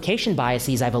the publication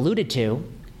biases I've alluded to,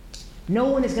 no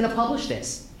one is going to publish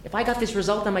this. If I got this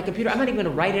result on my computer, I'm not even going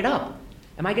to write it up.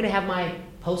 Am I going to have my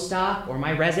postdoc or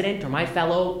my resident or my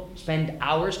fellow spend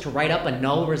hours to write up a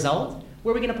null result?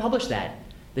 Where are we going to publish that?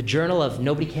 The Journal of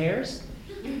Nobody Cares?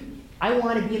 I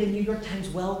want to be in the New York Times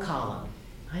Well column.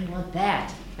 I want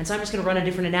that. And so I'm just going to run a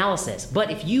different analysis. But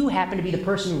if you happen to be the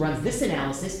person who runs this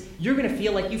analysis, you're going to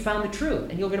feel like you found the truth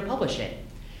and you're going to publish it.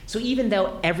 So even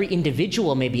though every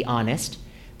individual may be honest,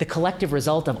 the collective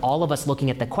result of all of us looking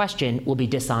at the question will be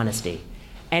dishonesty.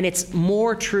 And it's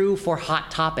more true for hot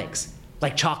topics,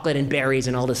 like chocolate and berries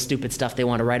and all this stupid stuff they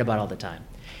want to write about all the time.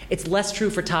 It's less true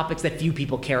for topics that few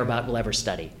people care about will ever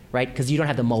study, right? Because you don't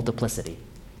have the multiplicity.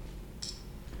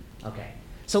 Okay.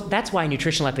 So that's why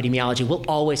nutritional epidemiology will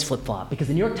always flip-flop, because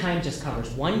the New York Times just covers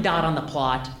one dot on the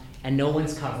plot and no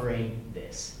one's covering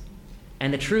this.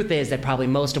 And the truth is that probably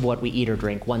most of what we eat or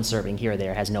drink, one serving here or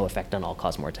there, has no effect on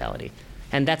all-cause mortality.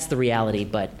 And that's the reality,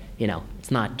 but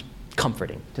it's not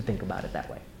comforting to think about it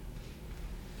that way.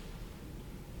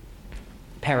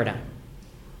 Paradigm.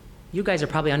 You guys are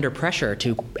probably under pressure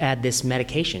to add this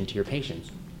medication to your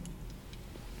patients.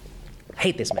 I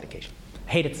hate this medication.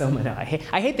 I hate it so much. I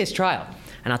hate this trial.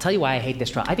 And I'll tell you why I hate this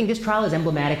trial. I think this trial is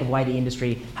emblematic of why the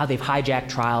industry, how they've hijacked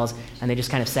trials, and they're just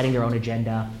kind of setting their own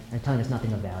agenda and telling us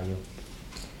nothing of value.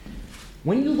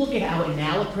 When you look at how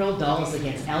enalapril does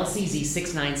against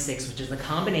LCZ696, which is the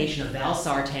combination of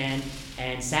valsartan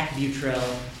and sacubitril,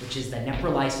 which is the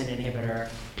neprilysin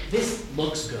inhibitor, this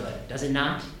looks good, does it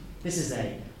not? This is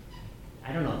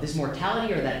I don't know, this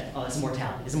mortality or that, oh, this is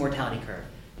mortality. This is a mortality curve.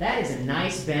 That is a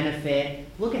nice benefit.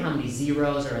 Look at how many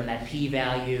zeros are in that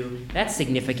p-value. That's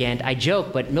significant. I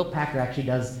joke, but Milk Packer actually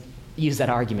does use that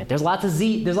argument. There's a lot of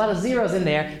zeros in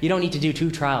there. You don't need to do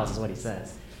 2 trials, is what he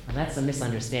says. And that's a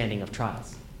misunderstanding of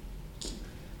trials.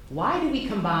 Why do we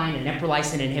combine a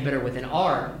neprilysin inhibitor with an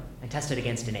ARB and test it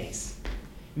against an ACE?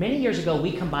 Many years ago,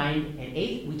 we tested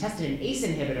an ACE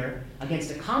inhibitor against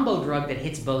a combo drug that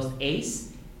hits both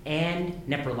ACE and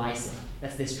neprilysin.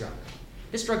 That's this drug.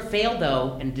 This drug failed,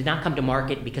 though, and did not come to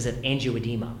market because of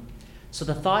angioedema. So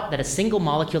the thought that a single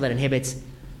molecule that inhibits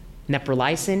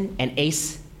neprilysin and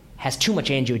ACE has too much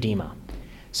angioedema.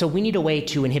 So we need a way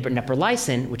to inhibit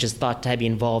neprilysin, which is thought to be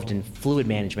involved in fluid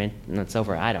management. And that's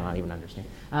over. I don't even understand.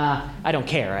 I don't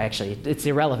care, actually. It's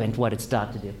irrelevant what it's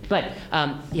thought to do. But,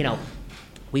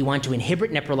 we want to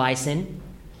inhibit neprilysin,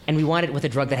 and we want it with a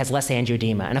drug that has less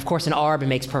angioedema. And of course, an ARB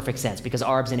makes perfect sense, because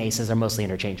ARBs and ACEs are mostly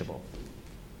interchangeable.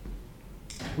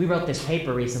 we wrote this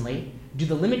paper recently, do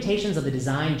the limitations of the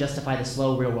design justify the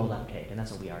slow real-world uptake? And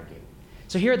that's what we argue.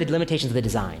 So here are the limitations of the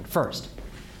design. First,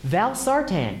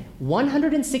 valsartan,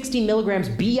 160 milligrams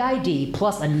BID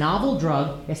plus a novel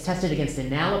drug is tested against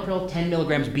enalapril, 10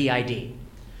 milligrams BID.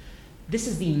 This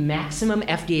is the maximum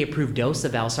FDA-approved dose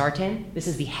of valsartan. This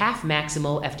is the half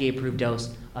maximal FDA-approved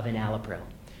dose of enalapril.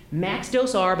 Max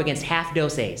dose ARB against half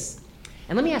dose ACE.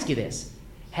 And let me ask you this.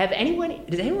 Does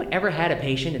anyone ever had a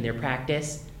patient in their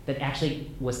practice that actually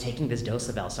was taking this dose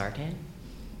of valsartan?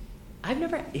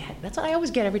 That's what I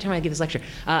always get every time I give this lecture.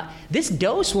 This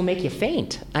dose will make you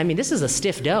faint. I mean, this is a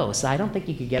stiff dose. I don't think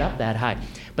you could get up that high,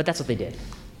 but that's what they did.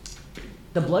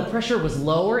 The blood pressure was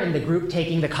lower in the group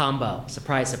taking the combo.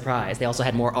 Surprise, surprise. They also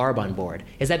had more ARB on board.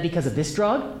 Is that because of this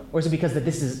drug, or is it because that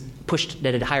this is pushed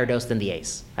at a higher dose than the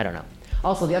ACE? I don't know.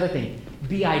 Also, the other thing,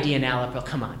 BID enalapril.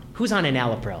 Come on, who's on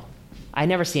enalapril? I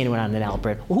never see anyone on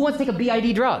enalapril. Well, who wants to take a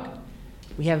BID drug?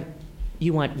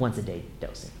 You want once a day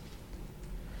dosing.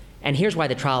 And here's why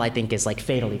the trial, I think, is like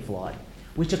fatally flawed.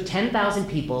 We took 10,000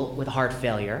 people with heart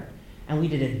failure, and we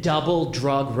did a double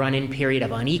drug run-in period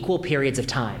of unequal periods of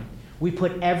time. We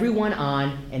put everyone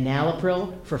on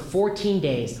enalapril for 14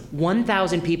 days.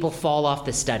 1,000 people fall off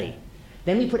the study.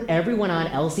 Then we put everyone on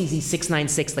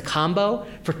LCZ696, the combo,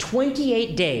 for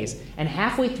 28 days. And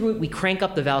halfway through it, we crank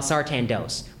up the valsartan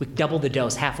dose. We double the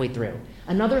dose halfway through.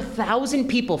 Another 1,000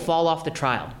 people fall off the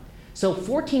trial. So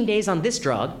 14 days on this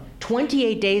drug,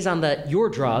 28 days on your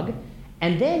drug,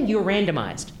 and then you're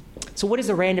randomized. So what is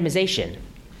the randomization?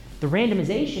 The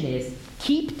randomization is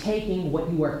keep taking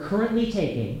what you are currently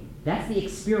taking, that's the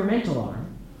experimental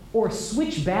arm, or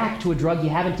switch back to a drug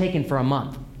you haven't taken for a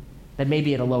month that may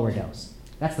be at a lower dose.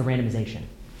 That's the randomization.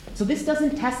 So this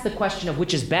doesn't test the question of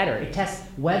which is better. It tests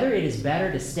whether it is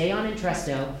better to stay on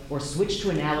Entresto or switch to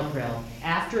enalapril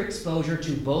after exposure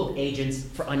to both agents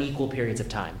for unequal periods of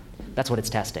time. That's what it's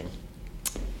testing.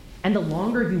 And the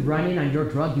longer you run in on your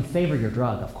drug, you favor your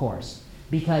drug, of course,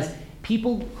 because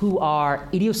people who are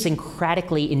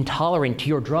idiosyncratically intolerant to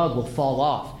your drug will fall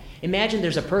off. Imagine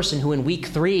there's a person who in week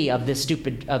 3 of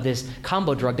this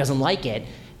combo drug doesn't like it.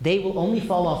 They will only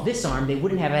fall off this arm. They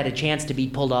wouldn't have had a chance to be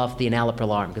pulled off the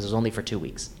enalapril arm because it was only for 2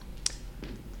 weeks.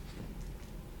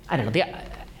 I don't know.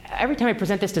 Every time I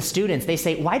present this to students, they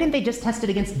say, why didn't they just test it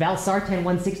against valsartan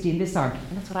 160 in this arm?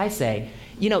 And that's what I say.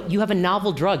 You have a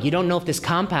novel drug. You don't know if this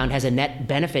compound has a net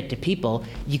benefit to people.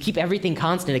 You keep everything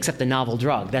constant except the novel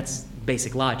drug. That's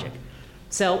basic logic.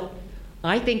 So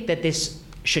I think that this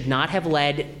should not have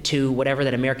led to whatever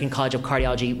that American College of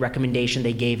Cardiology recommendation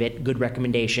they gave it, good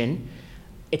recommendation.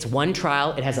 It's one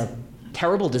trial. It has a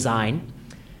terrible design.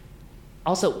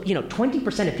 Also,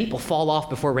 20% of people fall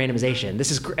off before randomization. This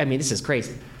is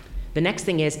crazy. The next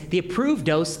thing is the approved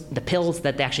dose, the pills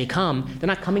that actually come, they're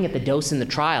not coming at the dose in the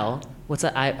trial. What's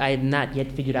that? I have not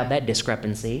yet figured out that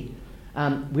discrepancy.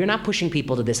 We're not pushing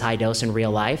people to this high dose in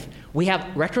real life. We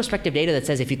have retrospective data that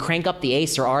says if you crank up the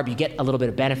ACE or ARB, you get a little bit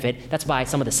of benefit. That's by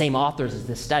some of the same authors as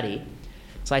this study.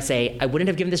 So I say, I wouldn't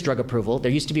have given this drug approval.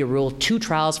 There used to be a rule, 2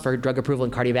 trials for drug approval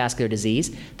in cardiovascular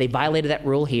disease. They violated that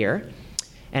rule here.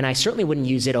 And I certainly wouldn't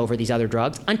use it over these other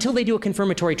drugs until they do a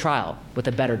confirmatory trial with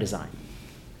a better design.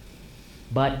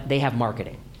 But they have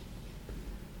marketing.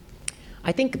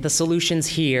 I think the solutions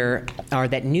here are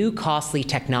that new costly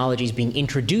technologies being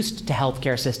introduced to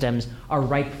healthcare systems are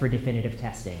ripe for definitive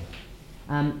testing.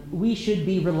 We should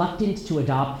be reluctant to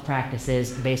adopt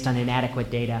practices based on inadequate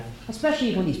data,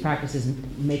 especially when these practices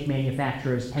make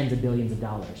manufacturers tens of billions of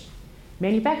dollars.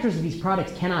 Manufacturers of these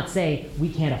products cannot say, we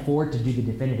can't afford to do the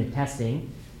definitive testing,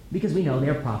 because we know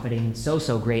they're profiting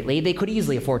so greatly. They could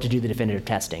easily afford to do the definitive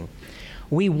testing.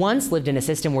 We once lived in a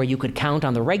system where you could count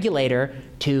on the regulator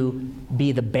to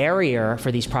be the barrier for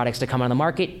these products to come on the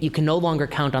market. You can no longer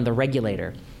count on the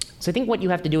regulator. So I think what you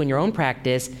have to do in your own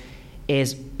practice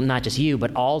is, not just you,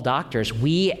 but all doctors,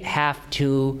 we have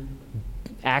to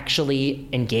actually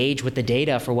engage with the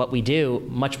data for what we do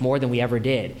much more than we ever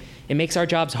did. It makes our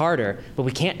jobs harder, but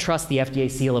we can't trust the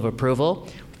FDA seal of approval.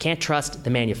 We can't trust the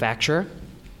manufacturer.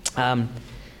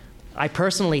 I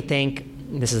personally think,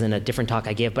 this is in a different talk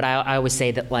I give, but I always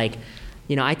say that,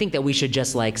 I think that we should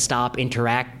just stop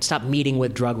meeting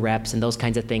with drug reps and those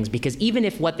kinds of things, because even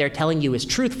if what they're telling you is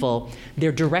truthful,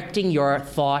 they're directing your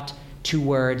thought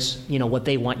towards, what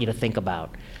they want you to think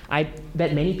about. I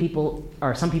bet many people,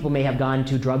 or some people may have gone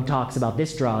to drug talks about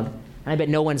this drug, and I bet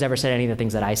no one's ever said any of the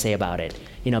things that I say about it,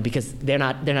 because they're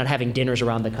not having dinners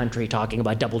around the country talking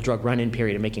about double drug run-in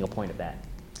period and making a point of that.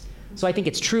 So I think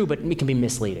it's true, but it can be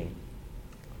misleading.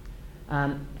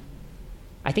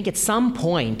 I think at some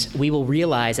point we will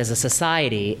realize as a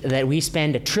society that we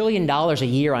spend $1 trillion a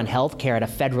year on healthcare at a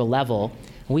federal level,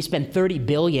 We spend $30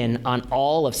 billion on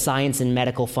all of science and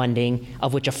medical funding,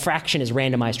 of which a fraction is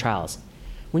randomized trials.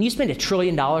 When you spend $1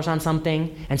 trillion on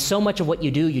something, and so much of what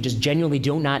you do, you just genuinely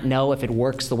do not know if it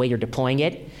works the way you're deploying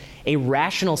it, a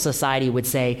rational society would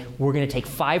say, we're going to take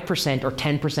 5% or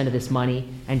 10% of this money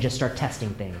and just start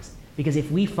testing things. Because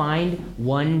if we find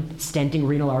one stenting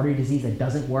renal artery disease that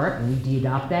doesn't work and we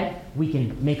de-adopt that, we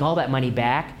can make all that money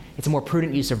back. It's a more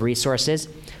prudent use of resources.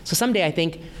 So someday I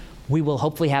think we will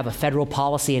hopefully have a federal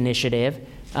policy initiative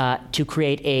to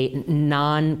create a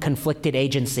non-conflicted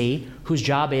agency whose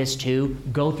job is to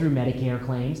go through Medicare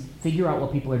claims, figure out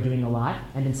what people are doing a lot,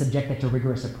 and then subject that to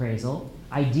rigorous appraisal.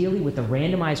 Ideally with a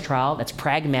randomized trial that's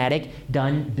pragmatic,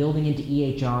 done building into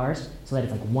EHRs, so that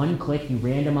it's like one click, you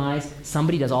randomize,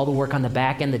 somebody does all the work on the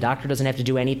back end, the doctor doesn't have to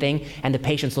do anything, and the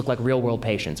patients look like real world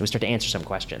patients. We start to answer some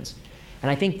questions. And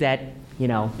I think that,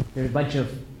 there's a bunch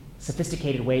of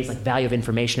sophisticated ways like value of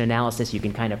information analysis. You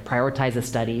can kind of prioritize the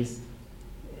studies.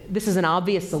 This is an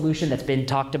obvious solution that's been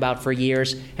talked about for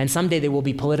years, and someday there will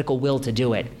be political will to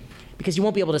do it. Because you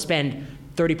won't be able to spend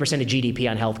 30% of GDP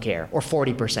on healthcare, or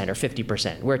 40% or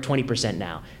 50%. We're at 20%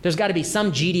 now. There's got to be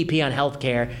some GDP on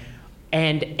healthcare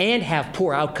and have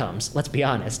poor outcomes, let's be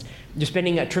honest. You're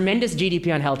spending a tremendous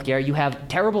GDP on healthcare, you have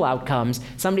terrible outcomes,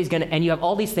 and you have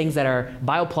all these things that are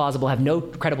bioplausible, have no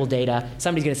credible data.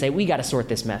 Somebody's going to say, we got to sort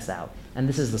this mess out. And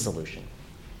this is the solution.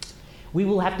 We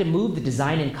will have to move the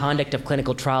design and conduct of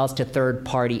clinical trials to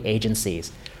third-party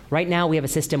agencies. Right now, we have a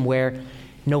system where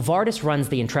Novartis runs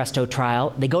the Entresto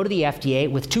trial. They go to the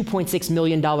FDA with $2.6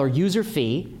 million user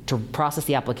fee to process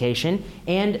the application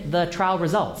and the trial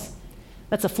results.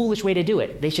 That's a foolish way to do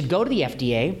it. They should go to the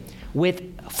FDA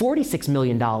with $46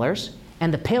 million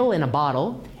and the pill in a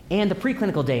bottle and the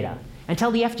preclinical data and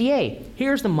tell the FDA,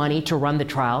 here's the money to run the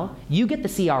trial. You get the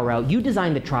CRO. You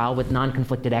design the trial with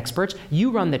non-conflicted experts.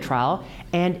 You run the trial.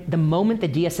 And the moment the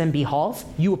DSMB halts,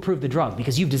 you approve the drug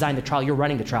because you've designed the trial. You're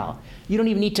running the trial. You don't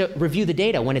even need to review the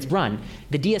data when it's run.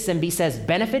 The DSMB says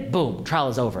benefit, boom, trial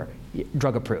is over.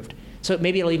 Drug approved. So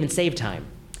maybe it'll even save time.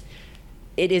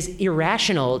 It is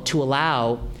irrational to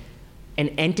allow an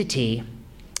entity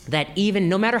that even,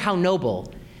 no matter how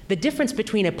noble, the difference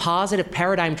between a positive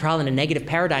paradigm trial and a negative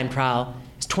paradigm trial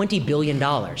is $20 billion.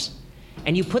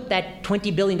 And you put that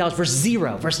 $20 billion versus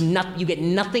zero, versus you get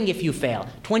nothing if you fail.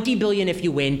 $20 billion if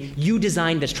you win. You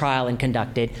designed this trial and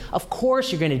conducted. Of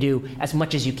course you're going to do as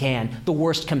much as you can. The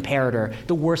worst comparator,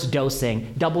 the worst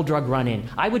dosing, double drug run-in.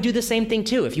 I would do the same thing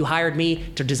too. If you hired me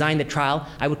to design the trial,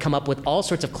 I would come up with all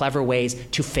sorts of clever ways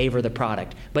to favor the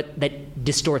product, but that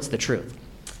distorts the truth.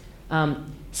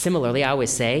 Similarly, I always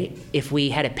say, if we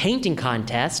had a painting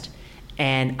contest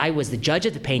and I was the judge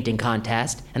of the painting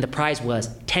contest and the prize was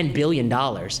 $10 billion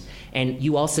and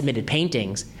you all submitted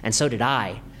paintings and so did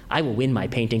I will win my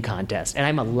painting contest. And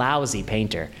I'm a lousy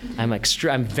painter.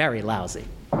 I'm very lousy,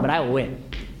 but I will win.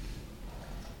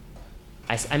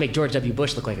 I make George W.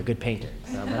 Bush look like a good painter,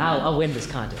 but I'll win this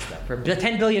contest though. For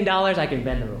 $10 billion, I can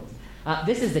bend the rules.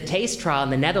 This is the TASTE trial in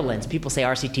the Netherlands. People say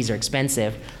RCTs are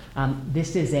expensive.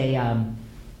 This is a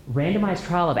randomized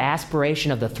trial of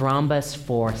aspiration of the thrombus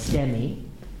for STEMI.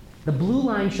 The blue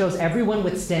line shows everyone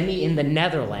with STEMI in the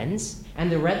Netherlands,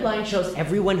 and the red line shows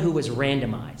everyone who was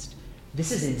randomized.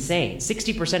 This is insane.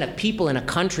 60% of people in a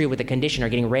country with a condition are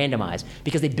getting randomized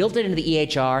because they built it into the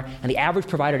EHR, and the average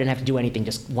provider didn't have to do anything,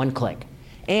 just one click.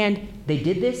 And they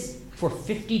did this for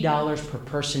 $50 per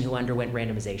person who underwent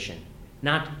randomization,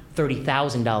 not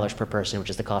 $30,000 per person, which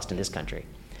is the cost in this country.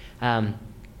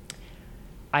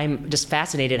 I'm just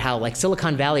fascinated how, like,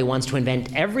 Silicon Valley wants to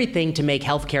invent everything to make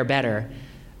healthcare better.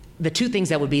 The two things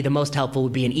that would be the most helpful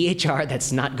would be an EHR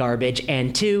that's not garbage,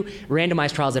 and two,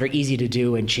 randomized trials that are easy to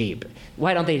do and cheap.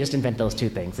 Why don't they just invent those two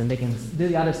things, and they can do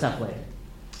the other stuff later?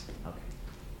 Okay.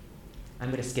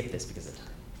 I'm going to skip this because of time.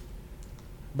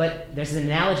 But there's an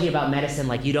analogy about medicine,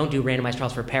 like you don't do randomized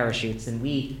trials for parachutes, and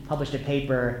we published a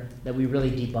paper that we really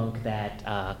debunk that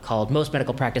called Most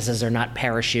Medical Practices Are Not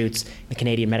Parachutes, in the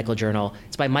Canadian Medical Journal.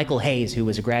 It's by Michael Hayes, who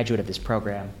was a graduate of this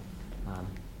program.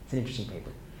 It's an interesting paper.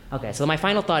 Okay, so my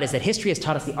final thought is that history has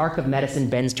taught us the arc of medicine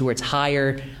bends towards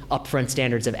higher upfront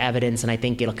standards of evidence, and I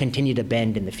think it'll continue to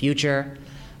bend in the future.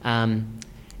 And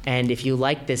if you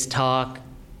like this talk,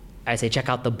 I say check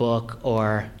out the book,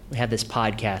 or we have this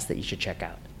podcast that you should check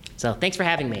out. So thanks for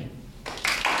having me.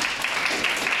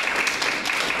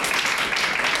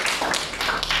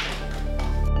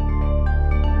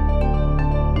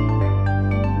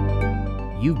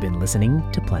 You've been listening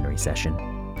to Plenary Session.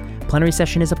 Plenary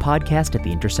Session is a podcast at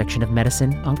the intersection of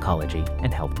medicine, oncology,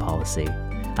 and health policy.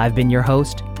 I've been your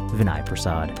host, Vinay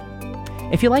Prasad.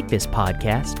 If you like this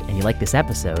podcast and you like this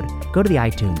episode, go to the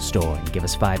iTunes store and give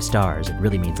us 5 stars. It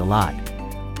really means a lot.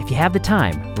 If you have the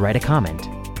time, write a comment.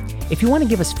 If you want to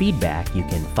give us feedback, you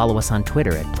can follow us on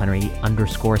Twitter at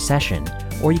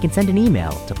plenary_session, or you can send an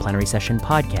email to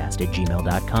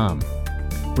plenarysessionpodcast@gmail.com.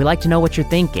 We like to know what you're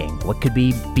thinking. What could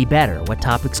be better? What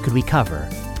topics could we cover?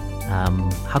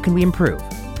 How can we improve?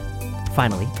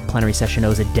 Finally, Plenary Session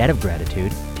owes a debt of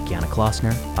gratitude to Kiana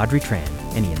Klossner, Audrey Tran,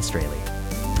 and Ian Straley.